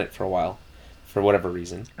haven't done it for a while, for whatever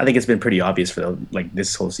reason. I think it's been pretty obvious for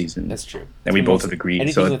this whole season. That's true. And we both have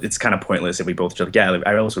agreed. So it's kind of pointless if we both just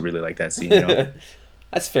I also really like that scene.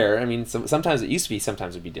 That's fair. I mean, sometimes it used to be,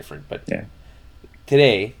 sometimes it'd be different. But Yeah.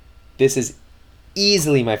 today, this is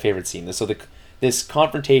easily my favorite scene. So this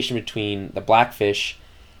confrontation between the Blackfish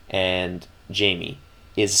and Jamie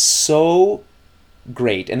is so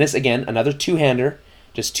great. And this, again, another two-hander,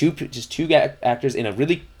 just two actors in a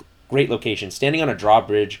really great location, standing on a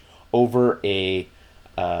drawbridge over a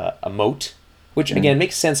moat, which again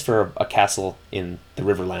makes sense for a castle in the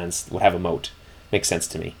Riverlands would have a moat. Makes sense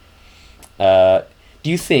to me. Do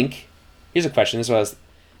you think? Here's a question. This was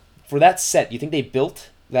for that set. Do you think they built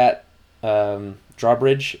that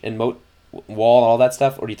drawbridge and moat wall and all that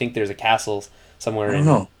stuff, or do you think there's a castle somewhere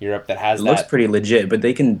in Europe that has It that? looks pretty legit, but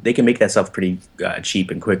they can make that stuff pretty cheap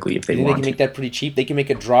and quickly if they They want can to. make that pretty cheap. They can make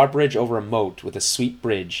a drawbridge over a moat with a sweet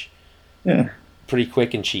bridge, Yeah. pretty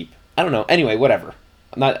quick and cheap. I don't know. Anyway, whatever.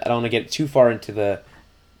 I don't want to get too far into the.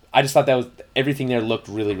 I just thought that was everything there looked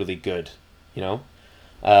really, really good.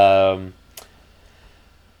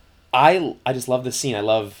 I just love this scene. I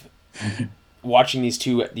love watching these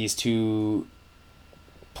two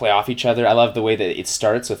play off each other. I love the way that it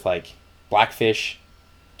starts with like Blackfish,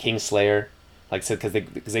 Kingslayer, like I said,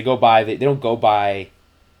 because they go by they don't go by.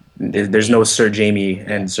 There's no Sir Jamie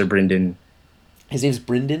and Sir Brynden. His name's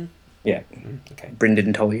Brynden. Yeah. Okay.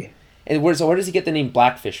 Brynden Tully. And where does he get the name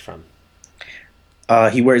Blackfish from?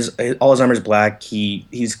 He wears all his armor's black.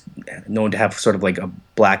 He's known to have sort of like a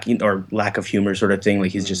black or lack of humor sort of thing.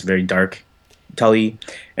 Like he's just very dark, Tully.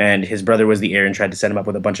 And his brother was the heir and tried to set him up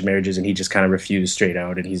with a bunch of marriages, and he just kind of refused straight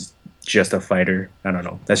out. And he's just a fighter. I don't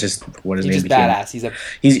know. That's just what his name He's became. just badass.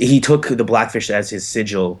 He took the Blackfish as his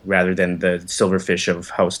sigil rather than the Silverfish of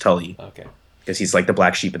House Tully. Okay. Because he's like the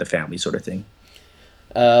black sheep of the family sort of thing.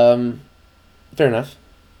 Fair enough.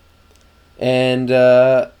 And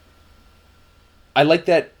I like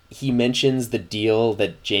that he mentions the deal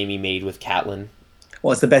that Jamie made with Catelyn.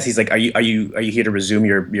 Well, it's the best. He's like, are you here to resume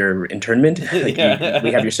your internment? Like, we have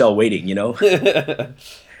Yeah. your cell waiting.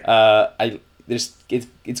 I there's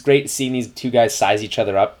it's great seeing these two guys size each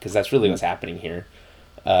other up because that's really what's happening here.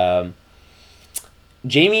 Um,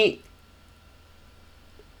 Jamie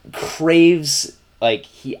craves, like,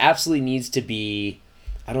 he absolutely needs to be.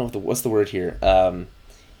 I don't know what's the word here.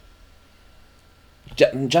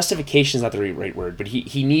 Justification is not the right word, but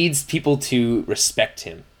he needs people to respect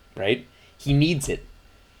him, right? He needs it,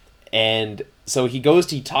 and so he goes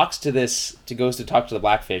to goes to talk to the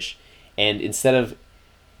Blackfish, and instead of,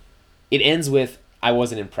 it ends with "I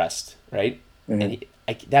wasn't impressed," right? Mhm.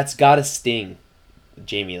 And that's gotta sting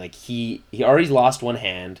Jamie. Like, he already lost one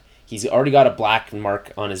hand. He's already got a black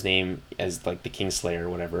mark on his name as like the Kingslayer or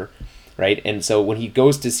whatever, right? And so when he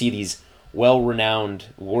goes to see these well-renowned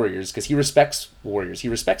warriors, because he respects warriors, he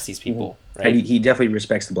respects these people, And he, right? he definitely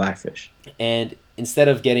respects the Blackfish. And instead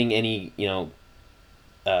of getting any,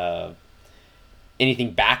 uh,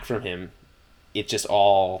 anything back from him, it's just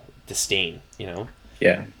all disdain,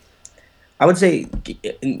 Yeah. I would say,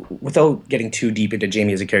 without getting too deep into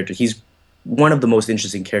Jamie as a character, he's one of the most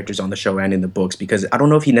interesting characters on the show and in the books because I don't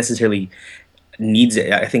know if he necessarily needs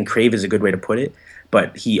it. I think crave is a good way to put it,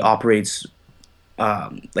 but he operates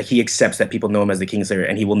like he accepts that people know him as the Kingslayer,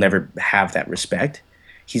 and he will never have that respect.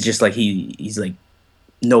 He's just like he's like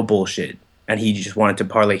no bullshit, and he just wanted to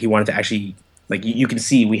parlay. He wanted to actually like you can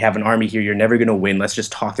see we have an army here. You're never gonna win. Let's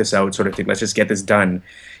just talk this out, sort of thing. Let's just get this done.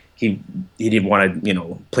 He didn't want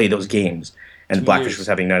to play those games, and two Blackfish was years,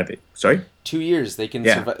 having none of it. Sorry, 2 years they can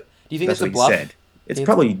yeah, survive. Do you think that's it's a what he bluff? said. It's Think it's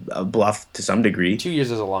probably a bluff to some degree. 2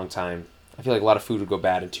 years is a long time. I feel like a lot of food would go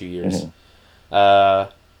bad in 2 years. Mhm. Uh,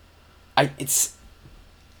 it's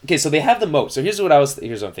okay. So they have the moat. So here's what I'm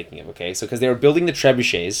thinking of. Okay, so because they were building the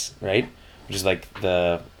trebuchets, right? Which is like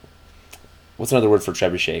what's another word for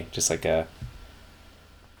trebuchet? Just like a,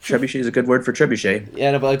 Trebuchet is a good word for trebuchet.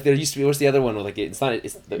 yeah, no, but like there used to be, what's the other one? Like it's not, You're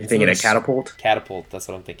it's thinking not a catapult. catapult. That's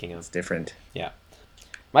what I'm thinking It's of. different. Yeah.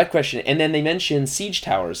 My question, and then they mentioned siege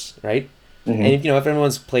towers, right? And Hmm. if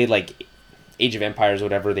everyone's played like Age of Empires or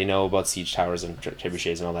whatever, they know about siege towers and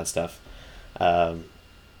trebuchets and all that stuff. Um,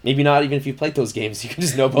 Maybe not even if you played those games, you can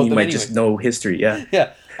just know about You them might anyway. just know history. Yeah.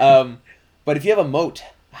 Yeah. But if you have a moat,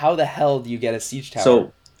 how the hell do you get a siege tower?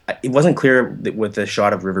 So it wasn't clear with the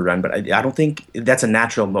shot of River Run, but I don't think that's a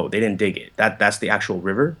natural moat. They didn't dig it. That's the actual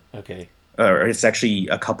river, Okay. or it's actually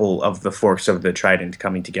a couple of the forks of the Trident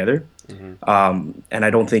coming together. Hmm. And I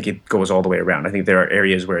don't think it goes all the way around. I think there are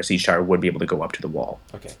areas where a siege tower would be able to go up to the wall.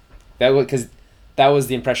 Okay. That was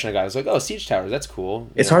the impression I got. I was like, oh, siege towers, that's cool.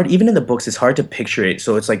 It's hard, even in the books. It's hard to picture it.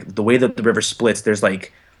 So it's like the way that the river splits. There's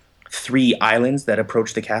like three islands that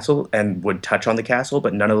approach the castle and would touch on the castle,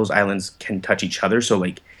 but none of those islands can touch each other. So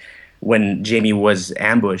like when Jamie was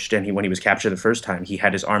ambushed and when he was captured the first time, he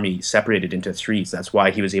had his army separated into threes. That's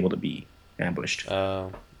why he was able to be ambushed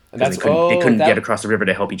And because that's they couldn't that. get across the river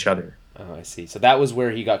to help each other. Oh, I see. So that was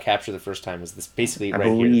where he got captured the first time. Was this basically I right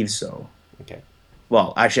here? believe so. Okay.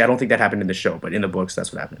 Well, actually, I don't think that happened in the show, but in the books,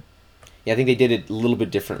 that's what happened. Yeah, I think they did it a little bit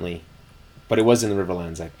differently, but it was in the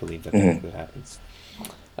Riverlands, I believe, that Mhm. that happens.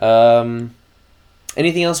 Um,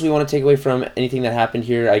 Anything else we want to take away from anything that happened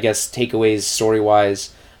here? I guess takeaways story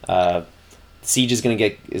wise. Siege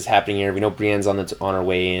is happening here. We know Brienne's on her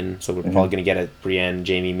way in, so we're probably going to get a Brienne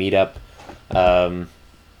Jamie meetup.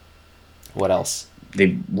 What else?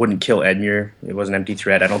 They wouldn't kill Edmure. It was an empty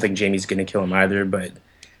threat. I don't think Jamie's going to kill him either, but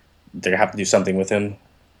they have to do something with him.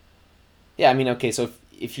 Yeah, I mean, okay, so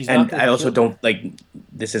if he's not And gonna I also kill- don't like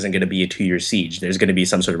this isn't going to be a 2-year siege. There's going to be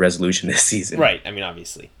some sort of resolution this season. right. I mean,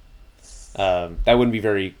 obviously, that wouldn't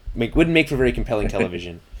make for very compelling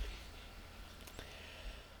television.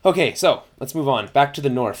 Okay, so let's move on back to the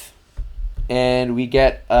north, and we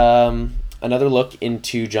get another look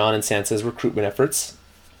into Jon and Sansa's recruitment efforts,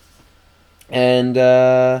 and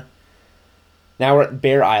now we're at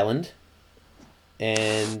Bear Island,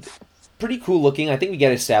 and pretty cool looking. I think we get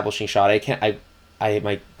an establishing shot.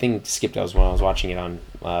 My thing skipped. When I was watching it on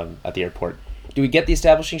at the airport. Do we get the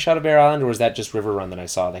establishing shot of Bear Island, or was that just River Run that I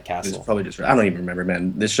saw that It's castle? probably just I don't even remember,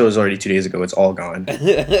 man. This show is already 2 days ago. It's all gone. I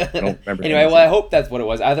don't remember. Anyway, well, I hope that's what it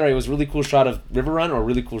was. Either it was a really cool shot of River Run or a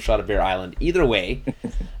really cool shot of Bear Island. Either way,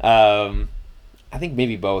 I think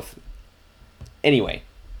maybe both. Anyway,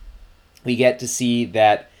 we get to see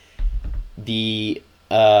that the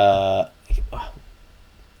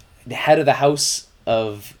head of the house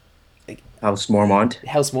of House Mormont.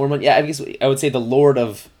 House Mormont. Yeah, I guess I would say the Lord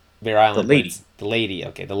of Bear Island. The lady. but it's the lady.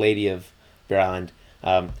 Okay, the lady of Bear Island.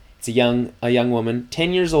 It's a young woman,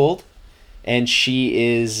 10 years old, and she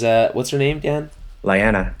is what's her name, Dan?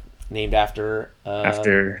 Lyanna. named after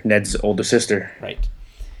After Ned's older sister. right.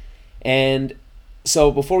 And so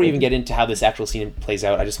before we even get into how this actual scene plays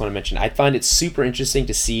out, I just want to mention I find it super interesting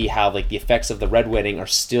to see how like the effects of the Red Wedding are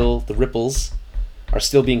still the ripples are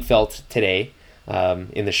still being felt today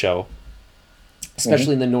in the show,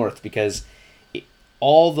 especially in the North, because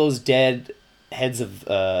all those dead heads of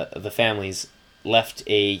the families left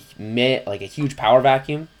a huge power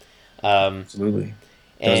vacuum. Absolutely.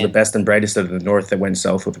 That was the best and brightest of the North that went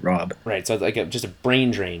south with Robb. Right, so it's like just a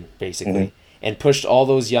brain drain, basically, and pushed all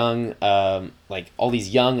those young, all these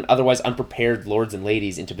young and otherwise unprepared lords and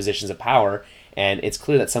ladies into positions of power, and it's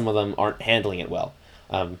clear that some of them aren't handling it well.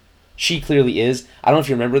 She clearly is. I don't know if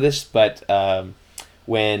you remember this, but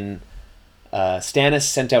when Stannis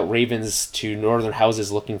sent out ravens to northern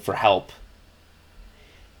houses looking for help,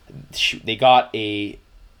 they got a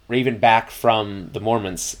raven back from the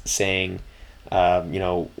Mormonts saying,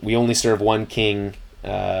 we only serve one king.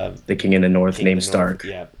 The king in the North named Stark.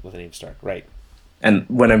 Yeah, with the name Stark, right. And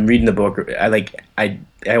when I'm reading the book, I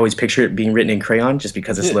always picture it being written in crayon just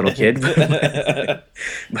because it's a little kid. I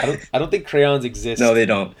don't think crayons exist. No, they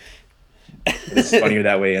don't. It's funnier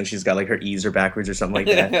that way, and she's got like her E's are backwards or something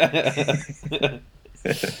like that.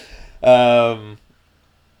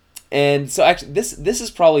 And so actually, this is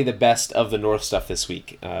probably the best of the North stuff this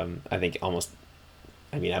week. I think almost.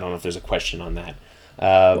 I mean, I don't know if there's a question on that.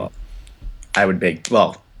 Well, I would beg.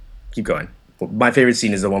 Well, keep going. Well, my favorite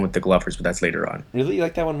scene is the one with the Glovers, but that's later on. Really, you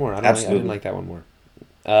like that one more? I didn't like that one more.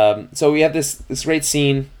 So we have this great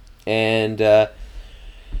scene, and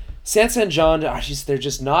Sansa and Jon, they're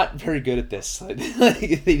just not very good at this.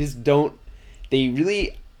 They just don't. They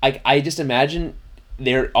really. I just imagine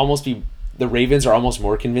the Ravens are almost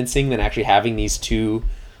more convincing than actually having these two,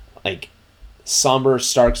 like, somber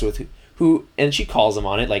Starks with who, and she calls them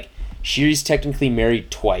on it. Like, she's technically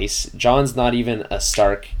married twice. Jon's not even a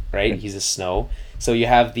Stark, right? He's a Snow. So you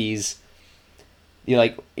have these.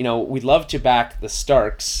 We'd love to back the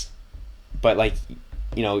Starks, but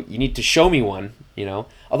you need to show me one.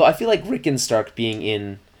 Although I feel like Rickon Stark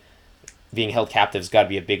being held captive has got to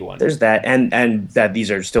be a big one. There's that, and that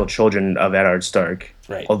these are still children of Eddard Stark.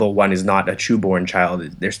 Right. Although one is not a true-born child,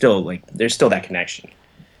 there's still that connection.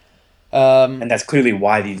 And that's clearly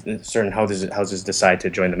why these certain houses decide to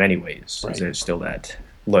join them anyways. Right. There's still that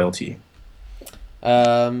loyalty.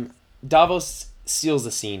 Davos steals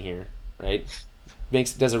the scene here, right?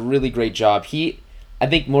 Does a really great job. He, I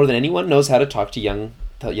think, more than anyone, knows how to talk to young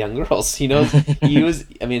girls. He knows.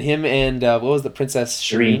 Him and what was the Princess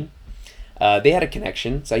Shireen? They had a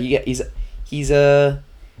connection. So he's a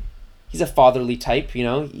fatherly type.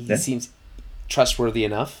 He seems trustworthy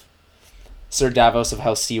enough. Sir Davos of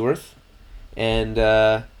House Seaworth, and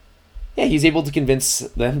he's able to convince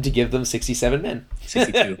them to give them 67 men.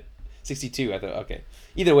 62. 62. I thought, okay.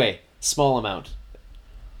 Either way, small amount.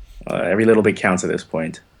 Every little bit counts at this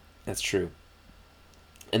point. That's true.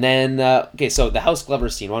 And then, so the House Glover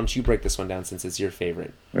scene. Why don't you break this one down since it's your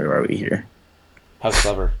favorite? Where are we here? House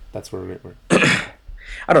Glover. That's where we're.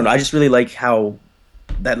 I don't know. I just really like how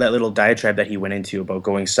that little diatribe that he went into about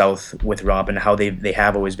going south with Robb and how they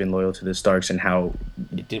have always been loyal to the Starks and how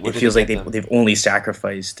it feels like they've only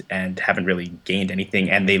sacrificed and haven't really gained anything,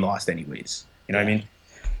 and they lost anyways. You know what I mean?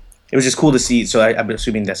 It was just cool to see. So I'm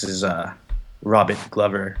assuming this is Robert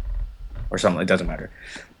Glover or something. It doesn't matter.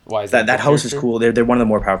 Why is that house is cool. They're one of the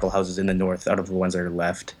more powerful houses in the North out of the ones that are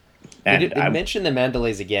left. And they mentioned the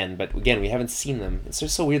Mandalays again, but again, we haven't seen them. It's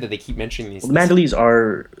just so weird that they keep mentioning these. The Mandalays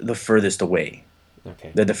are the furthest away.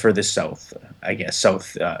 Okay. They're the furthest south, I guess,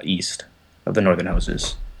 east of the northern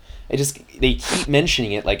houses. They keep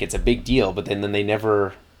mentioning it like it's a big deal, but then they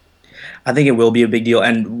never. I think it will be a big deal,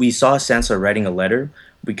 and we saw Sansa writing a letter.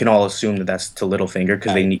 We can all assume that that's to Littlefinger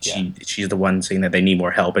because she's the one saying that they need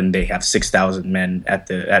more help, and they have 6,000 men at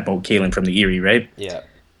Moat Cailin from the Eyrie, right? Yeah.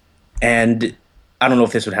 And I don't know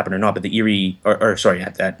if this would happen or not, but the Eyrie,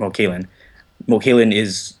 at Moat Cailin,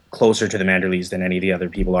 is closer to the Manderleys than any of the other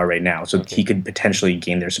people are right now, so he could potentially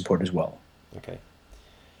gain their support as well. Okay.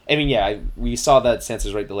 I mean, we saw that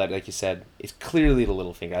Sansa's write the letter, like you said. It's clearly to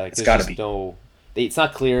Littlefinger. It's got to be. It's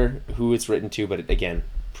not clear who it's written to, but again,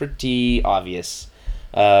 pretty obvious.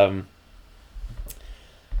 So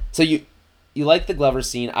you like the Glover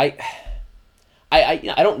scene. I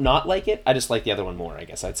don't not like it. I just like the other one more, I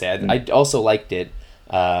guess I'd say. I also liked it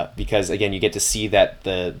because, again, you get to see that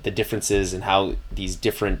the differences and how these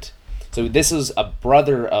different... So this is a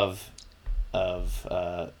brother of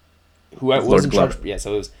who was in charge... Yeah,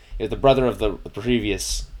 so it was the brother of the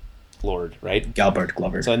previous lord, right? Galbart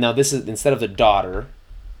Glover. So now this is, instead of the daughter,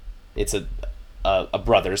 it's a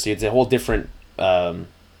brother, so it's a whole different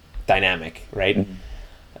dynamic, right? Mm-hmm.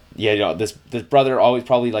 yeah, this brother always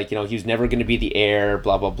probably like, he was never going to be the heir,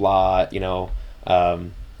 blah blah blah,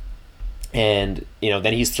 and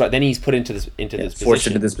then he's put into this forced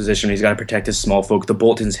position. into this position. He's got to protect his small folk. The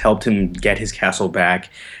Boltons helped him get his castle back.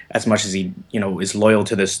 As much as he is loyal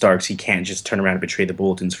to the Starks, he can't just turn around and betray the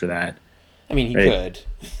Boltons for that. I mean, he could.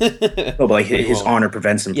 No, but like his honor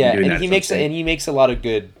prevents him from doing that. He makes a lot of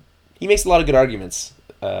good arguments,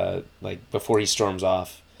 like before he storms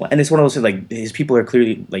off. Well, and it's one of those things, like his people are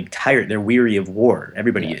clearly like tired. They're weary of war.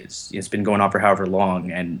 Everybody is. It's been going on for however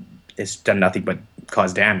long, and it's done nothing but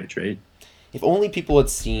cause damage, right? If only people had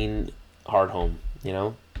seen Hardhome,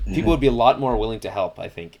 people would be a lot more willing to help, I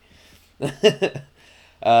think.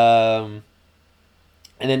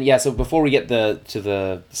 And then so before we get to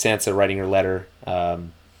the Sansa writing her letter,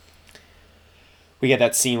 we get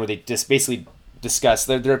that scene where they just basically discuss.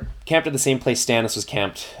 They're camped at the same place Stannis was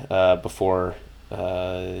camped before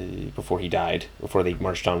he died, before they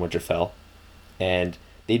marched on Winterfell, and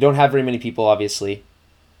they don't have very many people, obviously.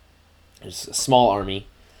 There's a small army.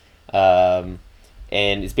 And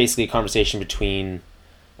it's basically a conversation between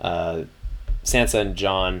Sansa and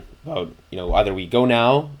Jon about either we go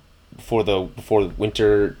now before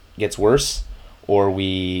winter gets worse, or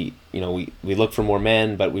we look for more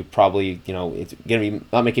men, but we probably it's gonna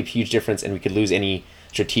not make a huge difference, and we could lose any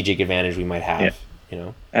strategic advantage we might have.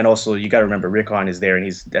 And also you got to remember Rickon is there, and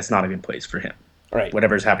that's not a good place for him. Right.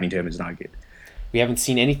 Whatever's happening to him is not good. We haven't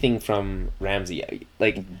seen anything from Ramsay yet.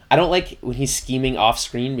 Like, I don't like when he's scheming off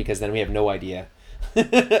screen, because then we have no idea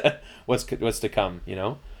what's to come.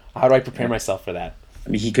 How do I prepare myself for that? I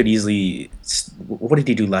mean, he could easily. What did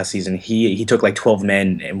he do last season? He took like 12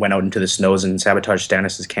 men and went out into the snows and sabotaged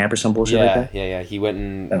Stannis' camp or some bullshit like that. Yeah. He went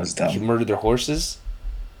and that was dumb. He murdered their horses.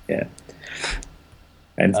 Yeah.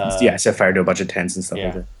 And set fire to a bunch of tents and stuff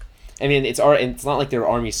like that. I mean, it's not like their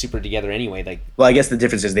army's super together anyway. Like, well, I guess the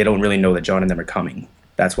difference is they don't really know that Jon and them are coming.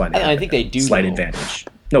 That's why I think they do slight know. advantage.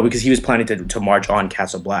 No, because he was planning to march on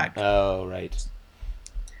Castle Black. Oh, right.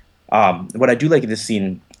 What I do like in this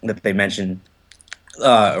scene that they mention,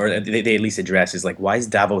 or they at least address, is like, why is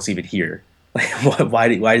Davos even here? Like,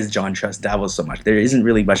 why does Jon trust Davos so much? There isn't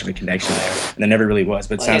really much of a connection there, and there never really was.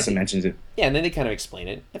 But Sansa mentions it. Yeah, and then they kind of explain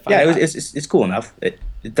it. It's cool enough. It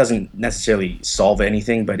doesn't necessarily solve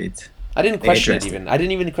anything, but I didn't question it even. I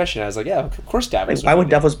didn't even question it. I was like, yeah, of course Davos. Like, why would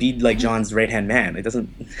Davos be like Jon's right hand man? It doesn't.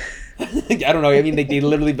 I don't know. I mean, they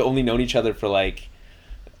literally only known each other for like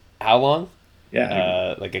how long?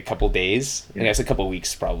 Yeah. Like a couple days. Yeah. I guess a couple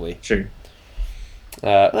weeks probably. Sure.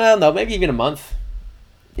 Well, no, maybe even a month.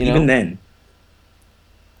 Even then.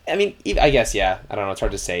 I mean, I guess, yeah. I don't know. It's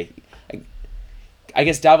hard to say. I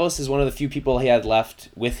guess Davos is one of the few people he had left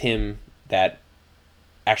with him that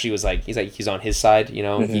actually was he's on his side.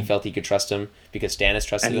 He felt he could trust him because Stannis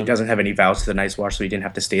trusted him. And he doesn't have any vows to the Night's Watch, so he didn't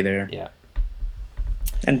have to stay there. Yeah.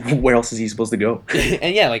 And where else is he supposed to go?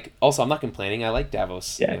 And yeah, also I'm not complaining. I like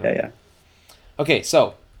Davos. Yeah. Okay,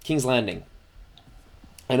 so King's Landing.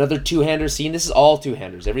 Another two-hander scene. This is all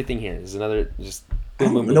two-handers. Everything here is another just. I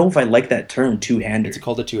don't know if I like that term, two-hander. It's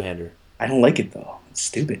called a two-hander. I don't like it though. It's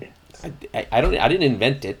stupid. I didn't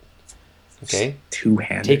invent it. Okay.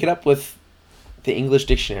 Two-hander. Take it up with the English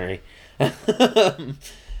dictionary.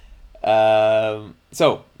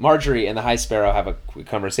 So Marjorie and the High Sparrow have a quick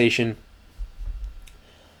conversation.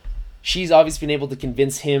 She's obviously been able to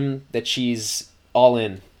convince him that she's all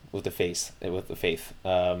in with the faith.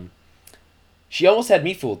 She almost had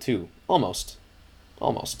me fooled too. Almost.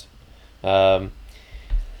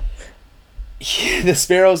 The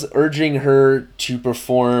Sparrow's urging her to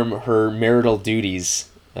perform her marital duties,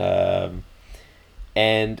 and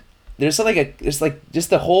there's just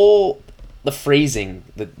the phrasing,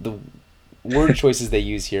 the word choices they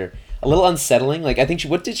use here, a little unsettling. Like, I think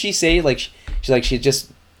what did she say? Like she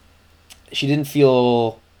didn't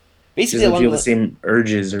feel. Basically, she doesn't feel the same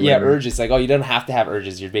urges or whatever. Urges. Like, oh, you don't have to have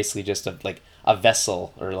urges. You're basically just a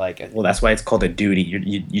vessel or like. Well, that's why it's called a duty.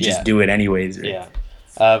 You just do it anyways. Right? Yeah.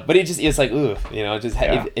 But it's like, ooh,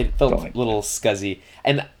 it felt a little scuzzy.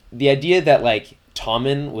 And the idea that like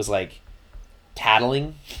Tommen was like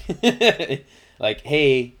tattling, like,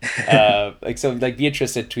 hey,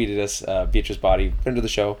 Beatrice had tweeted us, Beatrice Body, friend of the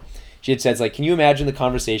show. She had said, like, can you imagine the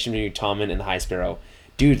conversation between Tommen and the High Sparrow?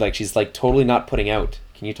 Dude, like, she's like totally not putting out.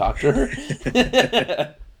 Can you talk to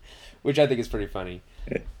her? Which I think is pretty funny.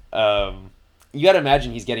 You got to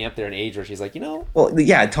imagine he's getting up there in age where she's like, Well,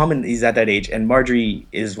 yeah, Tommen is at that age, and Marjorie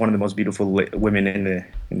is one of the most beautiful women in the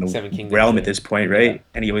Seven Kingdoms, realm at this point, right? Yeah.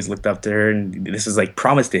 And he always looked up to her, and this is like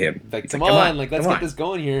promised to him. Like, come on, let's get this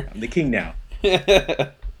going here. I'm the king now.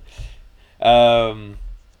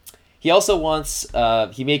 He also wants.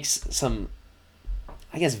 He makes some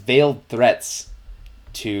I guess, veiled threats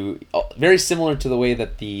to very similar to the way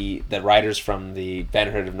that the riders from the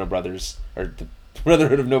Bannerhood of No Brothers or the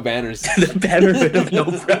Brotherhood of No Banners, The Bannerhood of No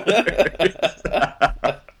Brothers.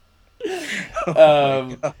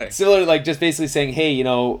 similar, like just basically saying, hey,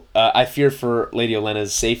 I fear for Lady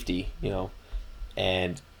Olenna's safety,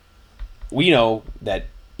 and we know that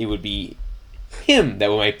it would be him that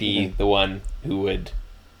might be the one who would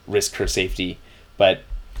risk her safety, but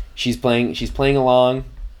she's playing along.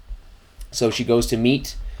 So she goes to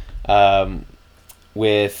meet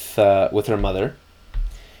with her mother,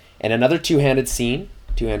 and another two-hander scene,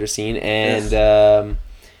 and yes.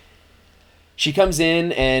 She comes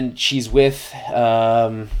in and she's with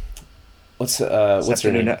what's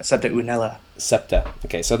her name? Septa Unella. Septa.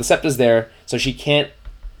 Okay, so the Septa's there, so she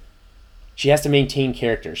has to maintain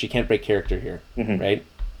character. She can't break character here, right?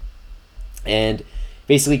 And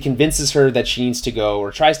basically convinces her that she needs to go,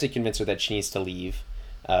 or tries to convince her that she needs to leave,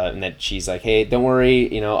 and that she's like, hey, don't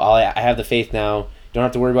worry, I have the faith now. Don't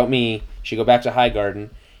have to worry about me. She go back to Highgarden,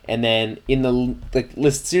 and then in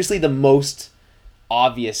the seriously the most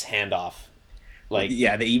obvious handoff. Like,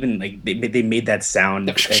 yeah, they even they made that sound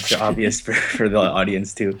extra obvious for the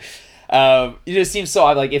audience too. It just seems so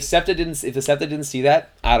odd. Like if the Septa didn't see that,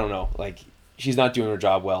 I don't know. Like she's not doing her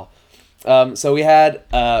job well. So we had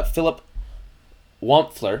Philip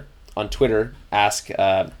Wampfler on Twitter ask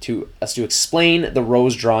us to explain the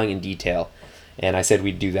rose drawing in detail, and I said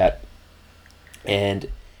we'd do that. And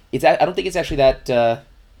I don't think it's actually that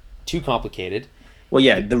too complicated. Well,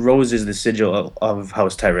 yeah, the rose is the sigil of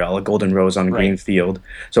House Tyrell, a golden rose on a green field.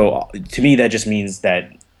 So to me, that just means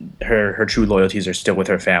that her true loyalties are still with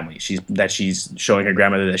her family. She's showing her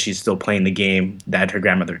grandmother that she's still playing the game that her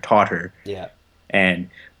grandmother taught her. Yeah. And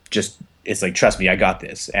just, it's like, trust me, I got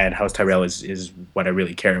this. And House Tyrell is what I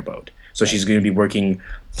really care about. So she's going to be working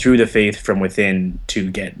through the faith from within to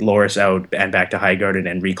get Loras out and back to Highgarden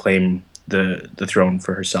and reclaim the throne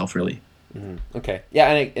for herself, really. Mm-hmm. Okay. Yeah,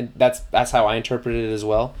 and that's how I interpreted it as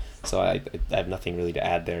well. So I have nothing really to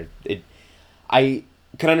add there. I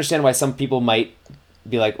can understand why some people might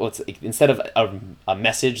be like, well, it's instead of a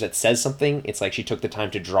message that says something, it's like she took the time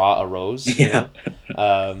to draw a rose. Yeah.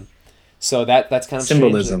 So that's kind of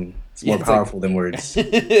symbolism. It's more powerful than words.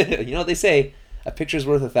 They say a picture's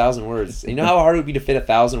worth 1,000 words. You know how hard it would be to fit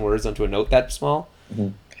 1,000 words onto a note that small?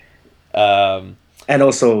 Mm-hmm. And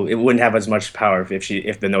also, it wouldn't have as much power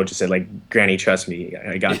if the note just said, like, Granny, trust me,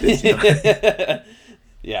 I got this.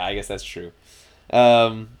 Yeah, I guess that's true.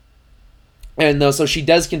 So she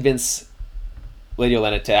does convince Lady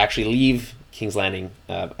Olenna to actually leave King's Landing,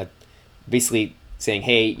 basically saying,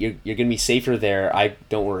 hey, you're going to be safer there.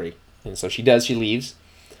 Don't worry. And so she does. She leaves.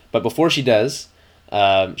 But before she does,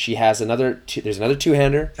 she has there's another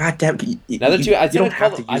two-hander. God damn. You don't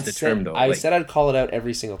have to use the term, though. I said I'd call it out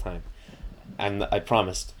every single time. I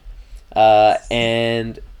promised.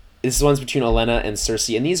 And this one's between Olenna and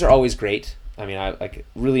Cersei, and these are always great. I mean, I like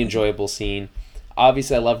really enjoyable scene.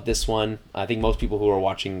 Obviously, I loved this one. I think most people who are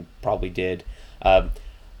watching probably did.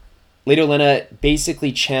 Lady Olenna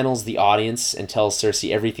basically channels the audience and tells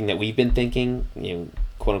Cersei everything that we've been thinking.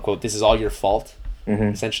 Quote unquote, this is all your fault.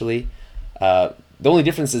 Essentially. The only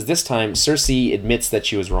difference is this time Cersei admits that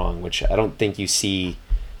she was wrong, which I don't think you see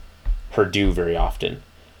her do very often.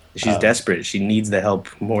 She's desperate. She needs the help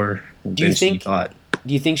more than she thought.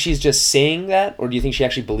 Do you think she's just saying that, or do you think she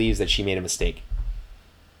actually believes that she made a mistake?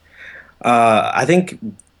 I think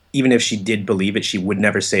even if she did believe it, she would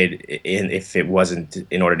never say it if it wasn't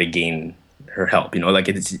in order to gain her help. Like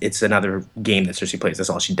it's another game that Cersei plays. That's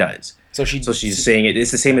all she does. So she's saying it.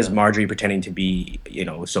 It's the same as Marjorie pretending to be,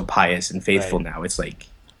 so pious and faithful. Right. Now it's like,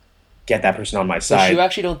 get that person on my side. So you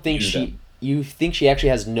actually don't think you think she actually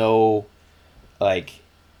has no, like,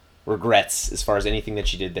 regrets as far as anything that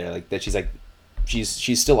she did there, like that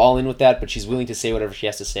she's still all in with that, but she's willing to say whatever she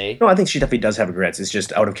has to say. No, I think she definitely does have regrets. It's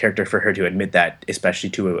just out of character for her to admit that,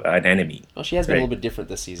 especially to an enemy. Well, she has been a little bit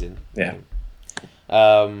different this season. Yeah.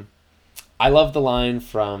 I love the line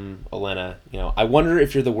from Olenna, I wonder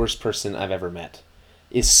if you're the worst person I've ever met.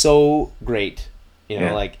 Is so great.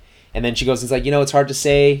 Like, and then she goes, it's like, it's hard to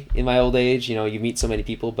say in my old age, you meet so many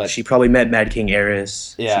people, but she probably met Mad King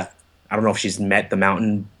Aerys. Yeah. I don't know if she's met the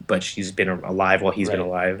Mountain, but she's been alive while he's been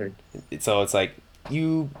alive. So it's like,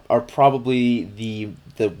 you are probably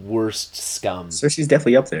the worst scum. Cersei's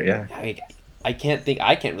definitely up there, yeah. I mean, I can't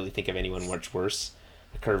really think of anyone much worse.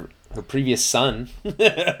 Like her previous son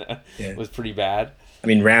was pretty bad. I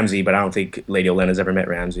mean, Ramsay, but I don't think Lady Olenna's ever met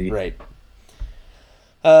Ramsay. Right.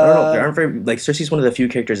 I don't know. There aren't very, like, Cersei's one of the few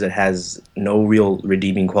characters that has no real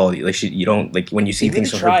redeeming quality. Like, you don't, like, when you see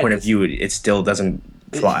things from her point of view, it still doesn't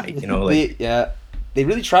fly. Like, yeah. they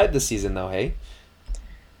really tried this season though. Hey,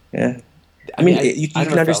 Yeah. I I mean, mean, you I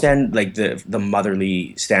can never felt it. understand like the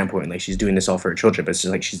motherly standpoint, like she's doing this all for her children, but it's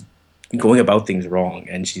just like she's going about things wrong,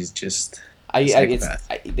 and she's just a psychopath.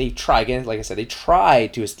 They try again. Like I said, they try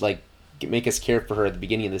to like make us care for her at the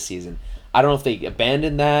beginning of the season. I don't know if they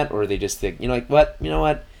abandoned that or they just think, like what,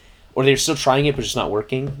 or they're still trying it but just not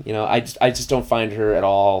working. I just don't find her at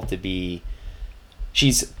all to be.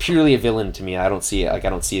 She's purely a villain to me. I don't see it. Like I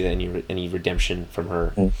don't see any redemption from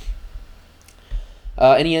her. Mm.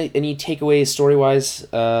 Any takeaways story wise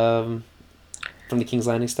from the King's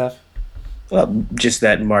Landing stuff? Well, just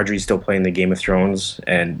that Marjorie's still playing the Game of Thrones,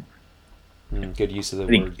 and Good use of the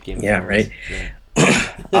word Game of yeah, Thrones.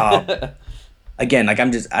 right. Um, again, like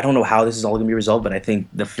I don't know how this is all gonna be resolved, but I think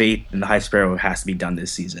the fate and the High Sparrow has to be done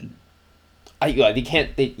this season. They can't.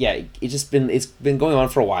 It's been going on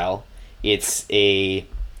for a while. It's a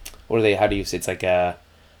what are they? How do you say? It's like a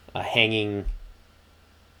hanging.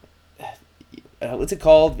 What's it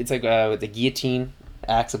called? It's like the guillotine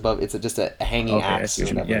axe above. It's just a hanging Okay, I axe. see Or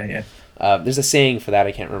what you mean. whatever. Yeah, yeah. There's a saying for that.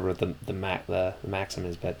 I can't remember what the maxim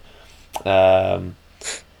is, but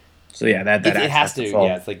So yeah, that it axe has to. fall.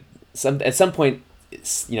 Yeah, it's like at some point,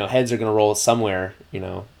 heads are gonna roll somewhere.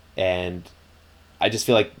 And I just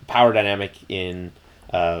feel like power dynamic in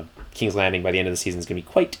King's Landing by the end of the season is gonna be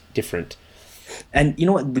quite different. And you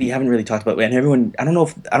know what we haven't really talked about, and everyone, I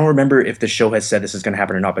don't remember if the show has said this is going to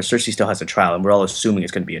happen or not, but Cersei still has a trial, and we're all assuming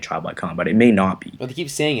it's going to be a trial by combat. It may not be. But they keep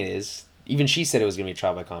saying it is. Even she said it was gonna be a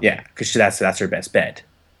trial by combat. Yeah, because that's her best bet.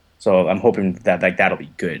 So I'm hoping that like that'll be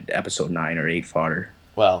good. Episode 9 or 8 fodder.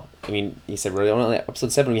 Well, I mean, he said we're only on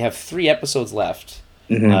episode 7. We have 3 episodes left.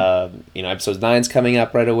 Mhm. Episode 9's coming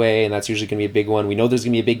up right away, and that's usually going to be a big one. We know there's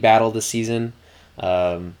going to be a big battle this season.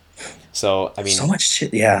 So, I mean... So much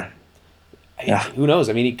shit, yeah. Yeah. Who knows?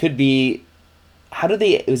 I mean, it could be... How do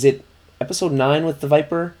they... Was it episode 9 with the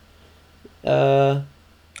Viper? I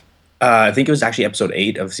think it was actually episode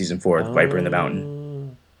 8 of season 4, The Viper in the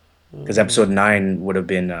Mountain. Because episode 9 would have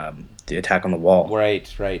been the attack on the wall. Right.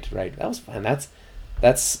 That was fun.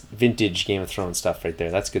 That's vintage Game of Thrones stuff right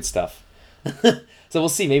there. That's good stuff. So we'll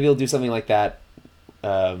see. Maybe they'll do something like that,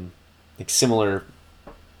 like similar,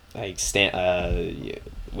 like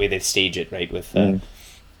way they stage it, right? With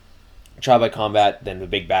trial by combat, then the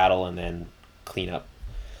big battle, and then clean up.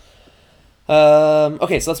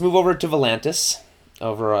 Okay, so let's move over to Volantis.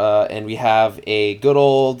 And we have a good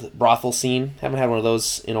old brothel scene. Haven't had one of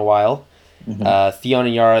those in a while. Theon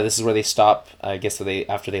and Yara. This is where they stop. I guess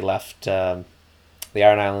after they left the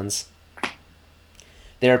Iron Islands.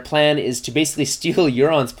 Their plan is to basically steal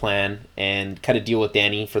Euron's plan and cut a deal with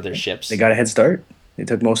Dany for their ships. They got a head start. They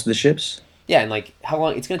took most of the ships. Yeah, and like how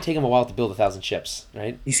long? It's going to take them a while to build 1,000 ships,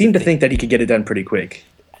 right? He seemed to think that he could get it done pretty quick.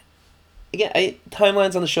 Again,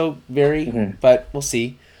 timelines on the show vary, but we'll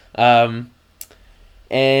see. What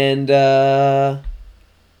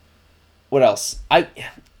else? I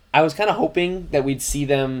was kind of hoping that we'd see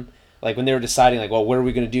them like when they were deciding like, well, what are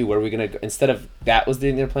we going to do? Where are we going to go? Instead of that was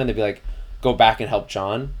their plan to be like, go back and help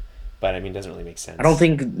Jon. But I mean, it doesn't really make sense. I don't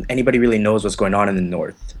think anybody really knows what's going on in the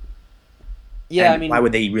north. Yeah, And I mean, why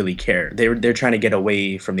would they really care? They're trying to get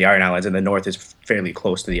away from the Iron Islands, and the north is fairly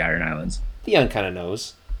close to the Iron Islands. Theon kind of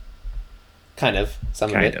knows. Kind of.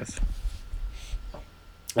 Some Kind of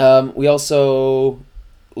it. of. We also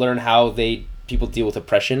learn how people deal with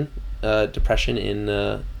depression in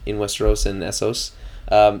Westeros and Essos.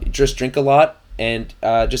 Just drink a lot and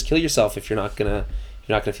just kill yourself if you're not gonna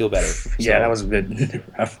feel better. Yeah, that was a bit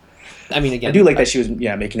rough. I mean, again, I do like that she was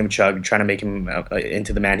making him chug, trying to make him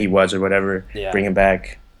into the man he was or whatever. Yeah. Bring him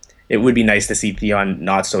back. It would be nice to see Theon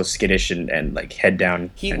not so skittish and like head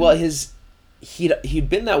down. He'd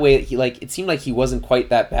been that way. It seemed like he wasn't quite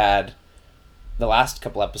that bad the last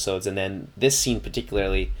couple episodes, and then this scene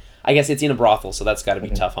particularly. I guess it's in a brothel, so that's got to be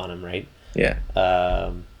tough on him, right? Yeah.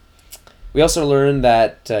 We also learned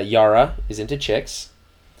that Yara is into chicks,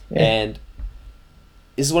 and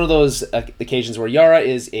this is one of those occasions where Yara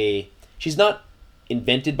she's not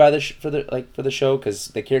invented by for the show because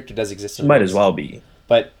the character does exist. It might as well be.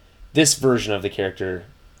 But this version of the character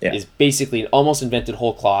is basically an almost invented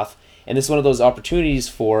whole cloth, and this is one of those opportunities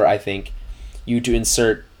for, I think, you to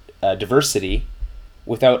insert diversity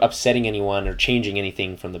without upsetting anyone or changing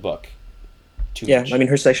anything from the book. Much. I mean,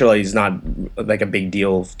 her sexuality is not like a big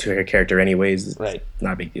deal to her character anyways. Right.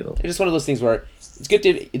 Not a big deal. It's just one of those things where it's good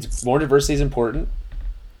it's more diversity is important.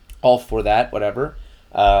 All for that, whatever.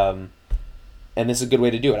 And this is a good way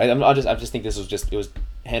to do it. I just think it was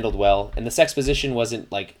handled well, and the sex position wasn't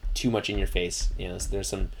like too much in your face. There's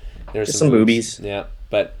some boobies. Yeah,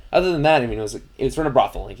 but other than that, I mean, it was from a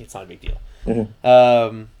brothel. Like, it's not a big deal.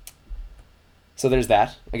 Mm-hmm. So there's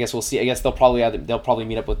that. I guess we'll see. I guess they'll probably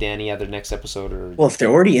meet up with Danny either next episode or Well, if they're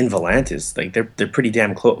already in Volantis, like they're pretty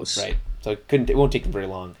damn close. right. So it won't take them very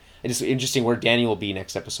long. It's just interesting where Danny will be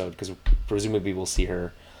next episode because presumably we'll see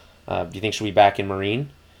her. Do you think she'll be back in Marine?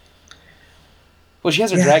 Well, she has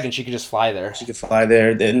her Yeah. dragon. She could just fly there. She could fly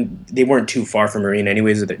there. Then they weren't too far from Marine,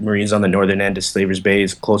 anyways. The Marine's on the northern end of Slaver's Bay,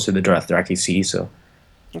 is close to the Dothraki Sea, so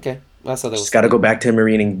Okay, that's how that was. she's got to go back to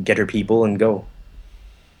Marine and get her people and go.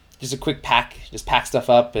 Just a quick pack. Just pack stuff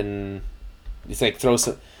up and just like throw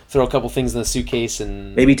a couple things in the suitcase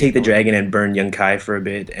and Maybe take the dragon and burn Young Kai for a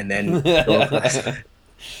bit, and then go across.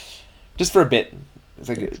 just for a bit. It's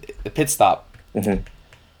like a pit stop. Mhm.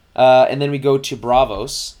 And then we go to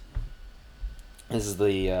Bravos. This is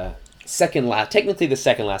the technically the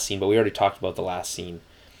second last scene, but we already talked about the last scene.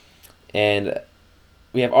 And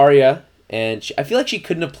we have Arya, and I feel like she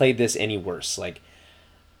couldn't have played this any worse. Like,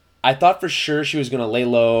 I thought for sure she was going to lay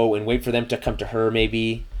low and wait for them to come to her,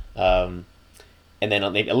 maybe, and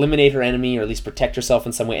then maybe eliminate her enemy or at least protect herself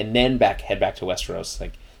in some way, and then head back to Westeros.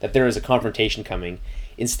 Like, that there is a confrontation coming.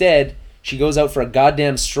 Instead, she goes out for a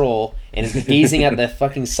goddamn stroll and is gazing at the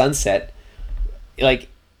fucking sunset. Like,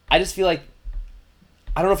 I just feel like,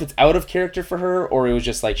 I don't know if it's out of character for her or it was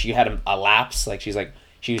just like she had a lapse. Like,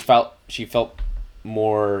 she felt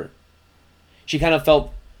more, she kind of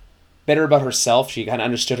felt better about herself. She kind of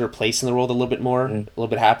understood her place in the world a little bit more, a little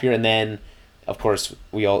bit happier. And then, of course,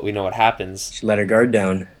 we know what happens. She let her guard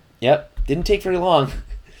down. Yep, didn't take very long.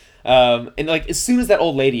 And like as soon as that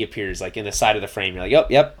old lady appears, like in the side of the frame, you're like,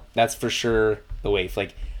 yep, that's for sure the waif.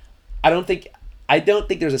 Like, I don't think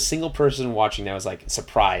there's a single person watching that was like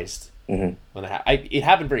surprised when that it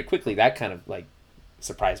happened very quickly. That kind of like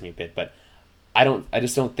surprised me a bit, but I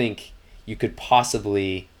just don't think you could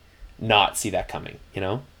possibly not see that coming. You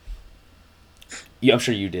know, I'm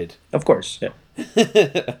sure you did. Of course,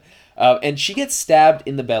 yeah. And she gets stabbed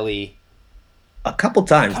in the belly A couple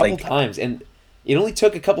times, and it only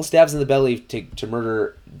took a couple stabs in the belly to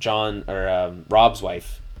murder John or Rob's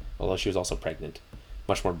wife, although she was also pregnant.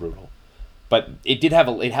 Much more brutal, but it did have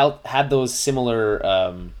had those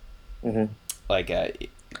similar like it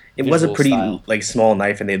was a pretty style. like small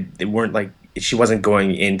knife, and they weren't like she wasn't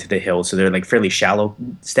going into the hill, so they're like fairly shallow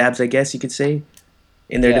stabs, I guess you could say,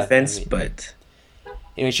 in their defense. But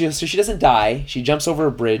anyway, she doesn't die. She jumps over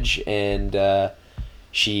a bridge and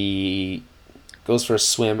she goes for a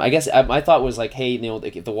swim. I guess my thought was like, hey, you know,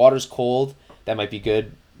 if the water's cold, that might be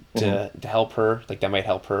good to help her. Like, that might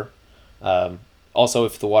help her. Also,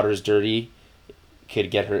 if the water is dirty,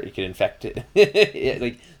 it could infect it.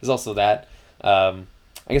 Like, there's also that. I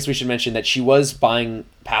guess we should mention that she was buying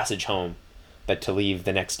passage home, to leave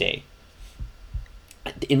the next day.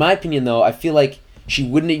 In my opinion, though, I feel like she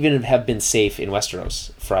wouldn't even have been safe in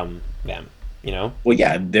Westeros from them. You know? Well,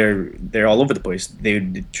 yeah, they're all over the place. They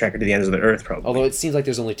would track her to the ends of the earth, probably. Although it seems like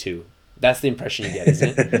there's only two. That's the impression you get,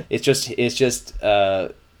 isn't it? It's just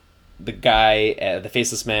the guy, the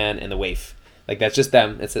faceless man, and the waif. Like, that's just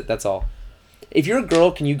them. That's all. If you're a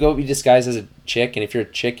girl, can you go be disguised as a chick? And if you're a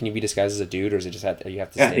chick, can you be disguised as a dude, or is it just you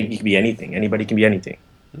have to stay? I think you can be anything. Anybody can be anything.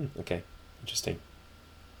 Okay, interesting.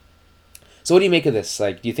 So what do you make of this?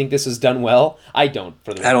 Like, do you think this was done well? I don't.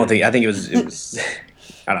 I think it was.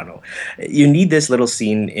 I don't know. You need this little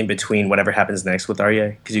scene in between whatever happens next with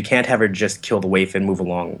Arya, because you can't have her just kill the waif and move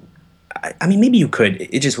along. I mean, maybe you could.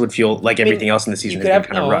 It just would feel like everything else in the season has been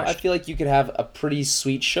kind of rushed. I feel like you could have a pretty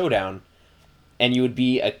sweet showdown, and you would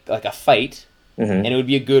be like a fight, and it would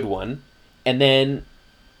be a good one, and then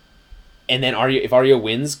Arya, if Arya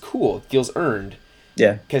wins, cool, it feels earned.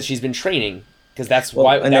 Yeah, because she's been training. Because that's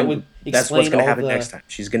why that would explain. That's what's going to happen next time.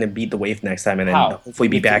 She's going to beat the waif next time, and then hopefully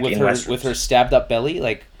be back in Westeros with her stabbed up belly.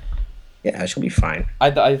 Like, yeah, she'll be fine.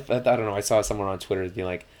 I don't know. I saw someone on Twitter being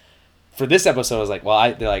like, for this episode, I was like,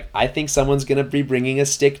 well, they're like, I think someone's going to be bringing a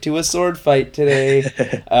stick to a sword fight today,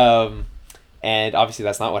 and obviously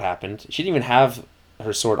that's not what happened. She didn't even have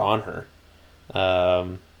her sword on her. I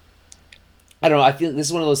don't know. I feel this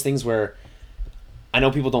is one of those things where I know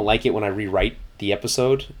people don't like it when I rewrite the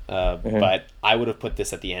episode, but I would have put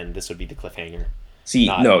this at the end. This would be the cliffhanger. See,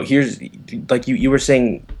 here's like you were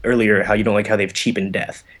saying earlier how you don't like how they've cheapened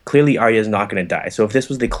death. Clearly, Arya's not going to die. So if this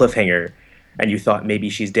was the cliffhanger, and you thought maybe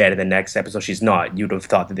she's dead, and the next episode she's not, you'd have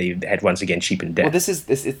thought that they had once again cheapened death. Well,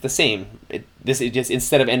 it's the same. It just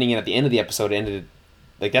instead of ending it at the end of the episode, it ended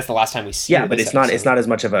like that's the last time we see. Yeah, but it's not as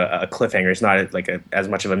much of a cliffhanger. It's not like as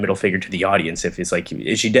much of a middle figure to the audience. If it's like,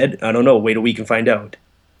 is she dead? I don't know. Wait a week and find out.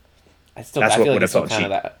 I feel like it's still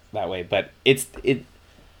kind of that way, but it.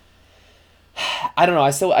 I don't know.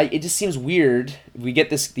 It just seems weird. We get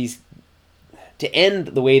these to end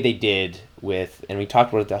the way they did with, and we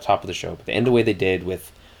talked about it at the top of the show, but they end the way they did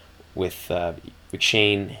with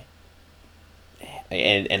McShane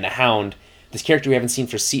and the Hound, this character we haven't seen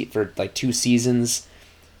for like 2 seasons,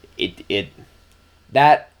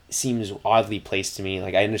 that seems oddly placed to me.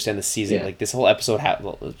 Like, I understand the season, like this whole episode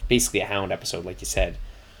was basically a Hound episode, like you said,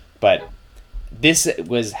 but this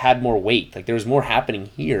had more weight. Like, there was more happening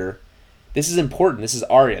here. This is important. This is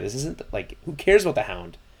Arya. This isn't like, who cares about the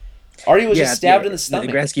Hound? Arya was just stabbed in the stomach. In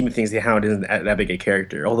the grand scheme of things, the Hound isn't that big a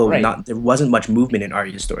character. Although there wasn't much movement in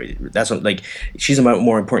Arya's story. That's what, like, she's a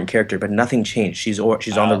more important character, but nothing changed. She's on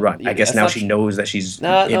the run. I guess now she knows that she's in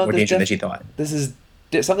more danger than she thought.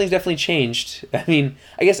 Something's definitely changed. I mean,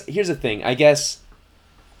 I guess here's the thing. I guess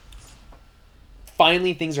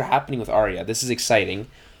finally things are happening with Arya. This is exciting.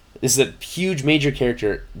 This is a huge major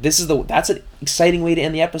character. That's an exciting way to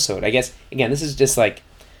end the episode. I guess, again, this is just like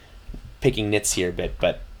picking nits here a bit,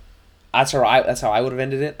 but that's how I would have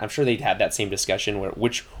ended it. I'm sure they'd had that same discussion where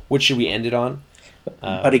which should we end it on.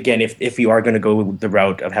 But again, if you are going to go the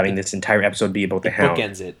route of having this entire episode be about the Hound,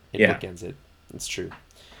 bookends it. Bookends it. It's true.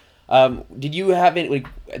 Did you have it, like,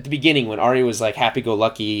 at the beginning when Arya was like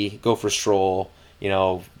happy-go-lucky, go for a stroll,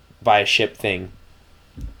 buy a ship thing?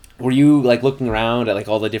 Were you like looking around at like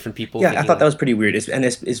all the different people? Yeah, I thought that was pretty weird.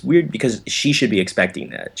 It's weird because she should be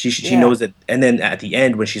expecting that. She knows that, and then at the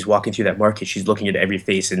end when she's walking through that market, she's looking at every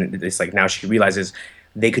face, and it's like now she realizes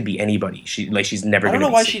they could be anybody. She's never. I don't know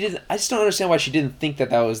why she didn't. I just don't understand why she didn't think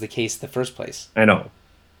that was the case in the first place. I know.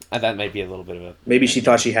 That might be a little bit of a. Maybe she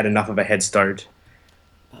thought she had enough of a head start.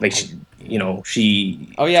 Like she told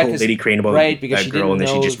Lady Crane about that girl, and then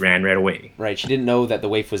she just ran right away. Right, she didn't know that the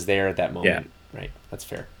waif was there at that moment. Yeah. Right, that's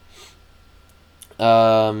fair.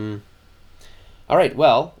 All right.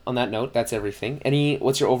 Well, on that note, that's everything.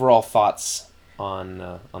 What's your overall thoughts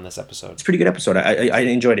on this episode? It's a pretty good episode. I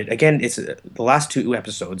enjoyed it. Again, it's the last 2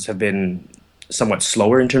 episodes have been somewhat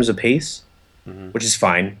slower in terms of pace, which is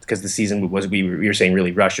fine because the season was we were saying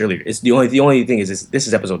really rushed earlier. It's the only thing is this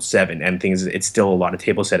is episode 7 and it's still a lot of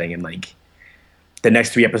table setting, and like the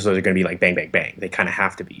next 3 episodes are going to be like bang bang bang. They kind of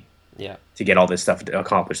have to be. Yeah. To get all this stuff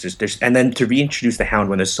accomplished. And then to reintroduce the Hound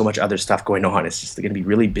when there's so much other stuff going on, it's just going to be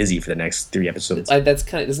really busy for the next 3 episodes.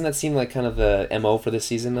 Doesn't that seem like kind of the MO for this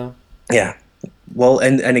season though? Yeah. Well,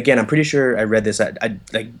 and again, I'm pretty sure I read this.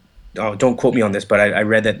 Don't quote me on this, but I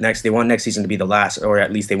read that they want next season to be the last, or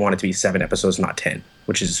at least they want it to be 7 episodes, not 10,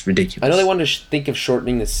 which is ridiculous. I know they wanted to think of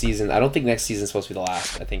shortening this season. I don't think next season's supposed to be the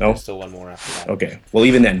last. I think there's still one more after that. Okay. Well,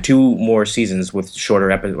 even then, 2 more seasons with shorter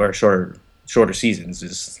seasons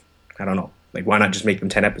is, I don't know. Like, why not just make them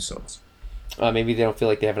 10 episodes? Maybe they don't feel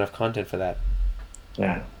like they have enough content for that.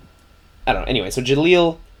 Yeah. I don't know. Anyway, so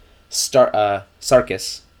Jaleel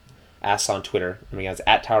Sarkis asks on Twitter, it's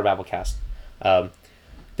at Tower Babblecast.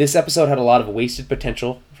 This episode had a lot of wasted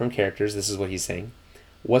potential from characters. This is what he's saying.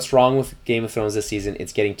 What's wrong with Game of Thrones this season?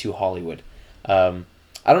 It's getting too Hollywood. I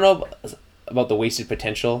don't know about the wasted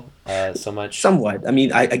potential so much. Somewhat. I mean,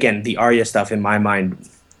 the Arya stuff in my mind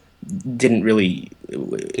didn't really.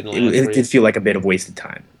 It did feel like a bit of wasted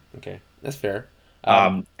time. Okay, that's fair.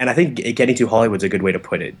 And I think getting to Hollywood's a good way to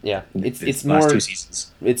put it. Yeah, it's last more 2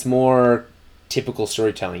 seasons. It's more typical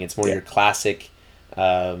storytelling. It's more your classic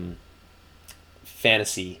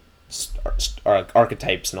fantasy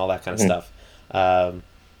archetypes and all that kind of stuff.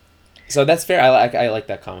 So that's fair. I like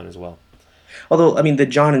that comment as well. Although, I mean, the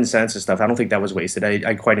Jon and Sansa stuff, I don't think that was wasted.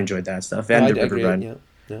 I quite enjoyed that stuff. And the River Run. Yeah.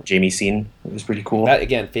 Jamie scene was pretty cool. That,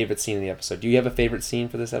 again, favorite scene in the episode. Do you have a favorite scene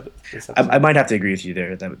for this episode? I might have to agree with you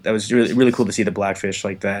there. That was really, really cool to see the Blackfish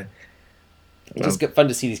like that. It's just fun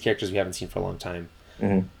to see these characters we haven't seen for a long time.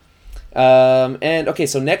 Mm-hmm. And okay,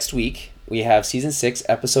 so next week we have season 6,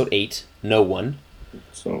 episode 8, No One.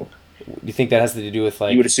 So, do you think that has to do with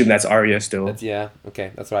like? You would assume that's Arya still.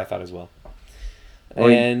 Okay, that's what I thought as well. Or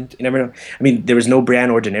and you never know. I mean, there was no Bran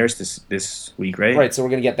or Daenerys this week, right? Right. So we're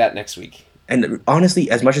gonna get that next week. And honestly,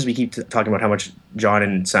 as much as we keep talking about how much Jon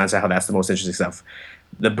and Sansa, how that's the most interesting stuff,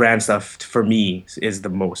 the Bran stuff for me is the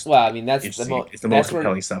most. Well, I mean that's it's the most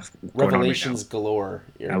compelling stuff. Revelations galore.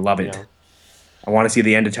 I love it. I want to see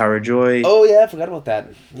the end of Tower of Joy. Oh yeah, I forgot about that.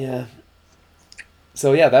 Yeah.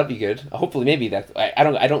 So yeah, that'd be good. Hopefully, maybe that.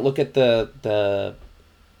 I don't look at the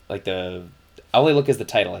I only look at the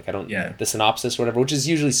title. Like I don't the synopsis or whatever, which is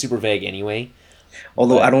usually super vague anyway.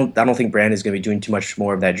 Although I don't think Bran is going to be doing too much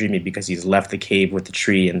more of that dreaming because he's left the cave with the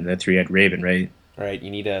tree and the 3-eyed raven, right? Right.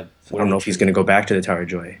 You need I don't know if he's going to go back to the Tower of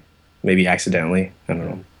Joy. Maybe accidentally. I don't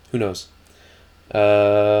know. Who knows?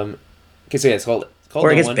 Okay, so yeah, it's called.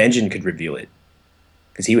 Or I guess Benjen could reveal it,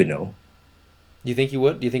 because he would know. You think he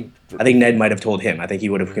would? Do you think? I think Ned might have told him. I think he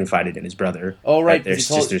would have confided in his brother. Oh, right. That their 'Cause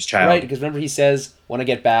he told- sister's child. Right, because remember he says, when I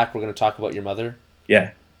get back, we're going to talk about your mother.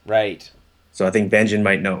 Yeah. Right. So I think Benjen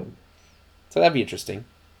might know. So that'd be interesting.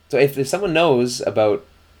 So if someone knows about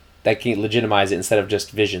that, can legitimize it instead of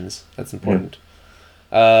just visions. That's important.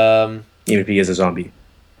 Even if he is a zombie.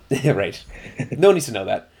 Right. No one needs to know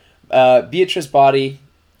that. Beatrice Body,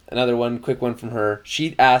 another one, quick one from her.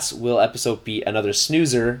 She asks, will episode be another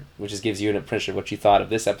snoozer? Which just gives you an impression of what you thought of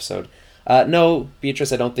this episode. No,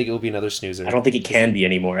 Beatrice, I don't think it will be another snoozer. I don't think it can be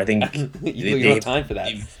anymore. I think you don't have time for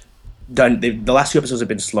that. The last 2 episodes have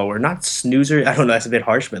been slower. Not snoozer. I don't know. That's a bit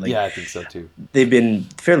harsh, but like Yeah, I think so too. they've been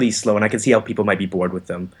fairly slow, and I can see how people might be bored with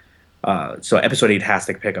them. So episode 8 has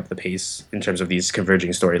to pick up the pace in terms of these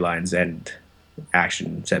converging storylines and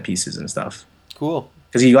action set pieces and stuff. Cool.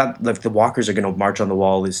 Because you got like the walkers are going to march on the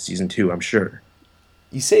wall this season 2, I'm sure.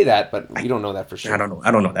 You say that, but we don't know that for sure. I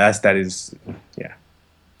don't know. That is yeah.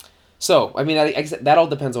 So, I mean, I guess that all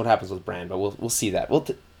depends on what happens with Bran, but we'll see that. We'll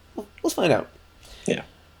find out. Yeah.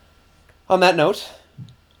 On that note,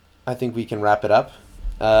 I think we can wrap it up.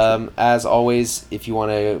 As always, if you want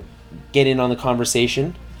to get in on the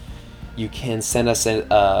conversation, you can send us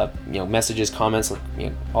messages, comments,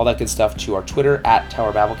 all that good stuff to our Twitter at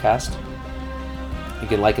Tower Babblecast. You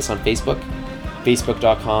can like us on Facebook,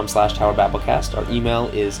 facebook.com/TowerBabblecast. Our email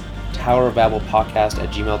is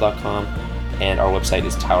towerbabblepodcast@gmail.com, and our website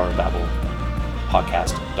is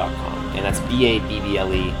towerbabblepodcast.com. And that's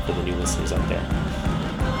BABBLE for the new listeners out there.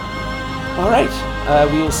 All right,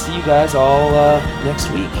 we will see you guys all next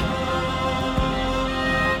week.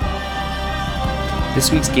 This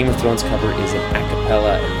week's Game of Thrones cover is an a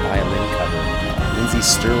cappella and violin cover. Lindsey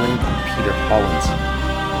Sterling and Peter Holland's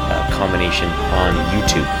combination on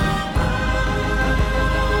YouTube.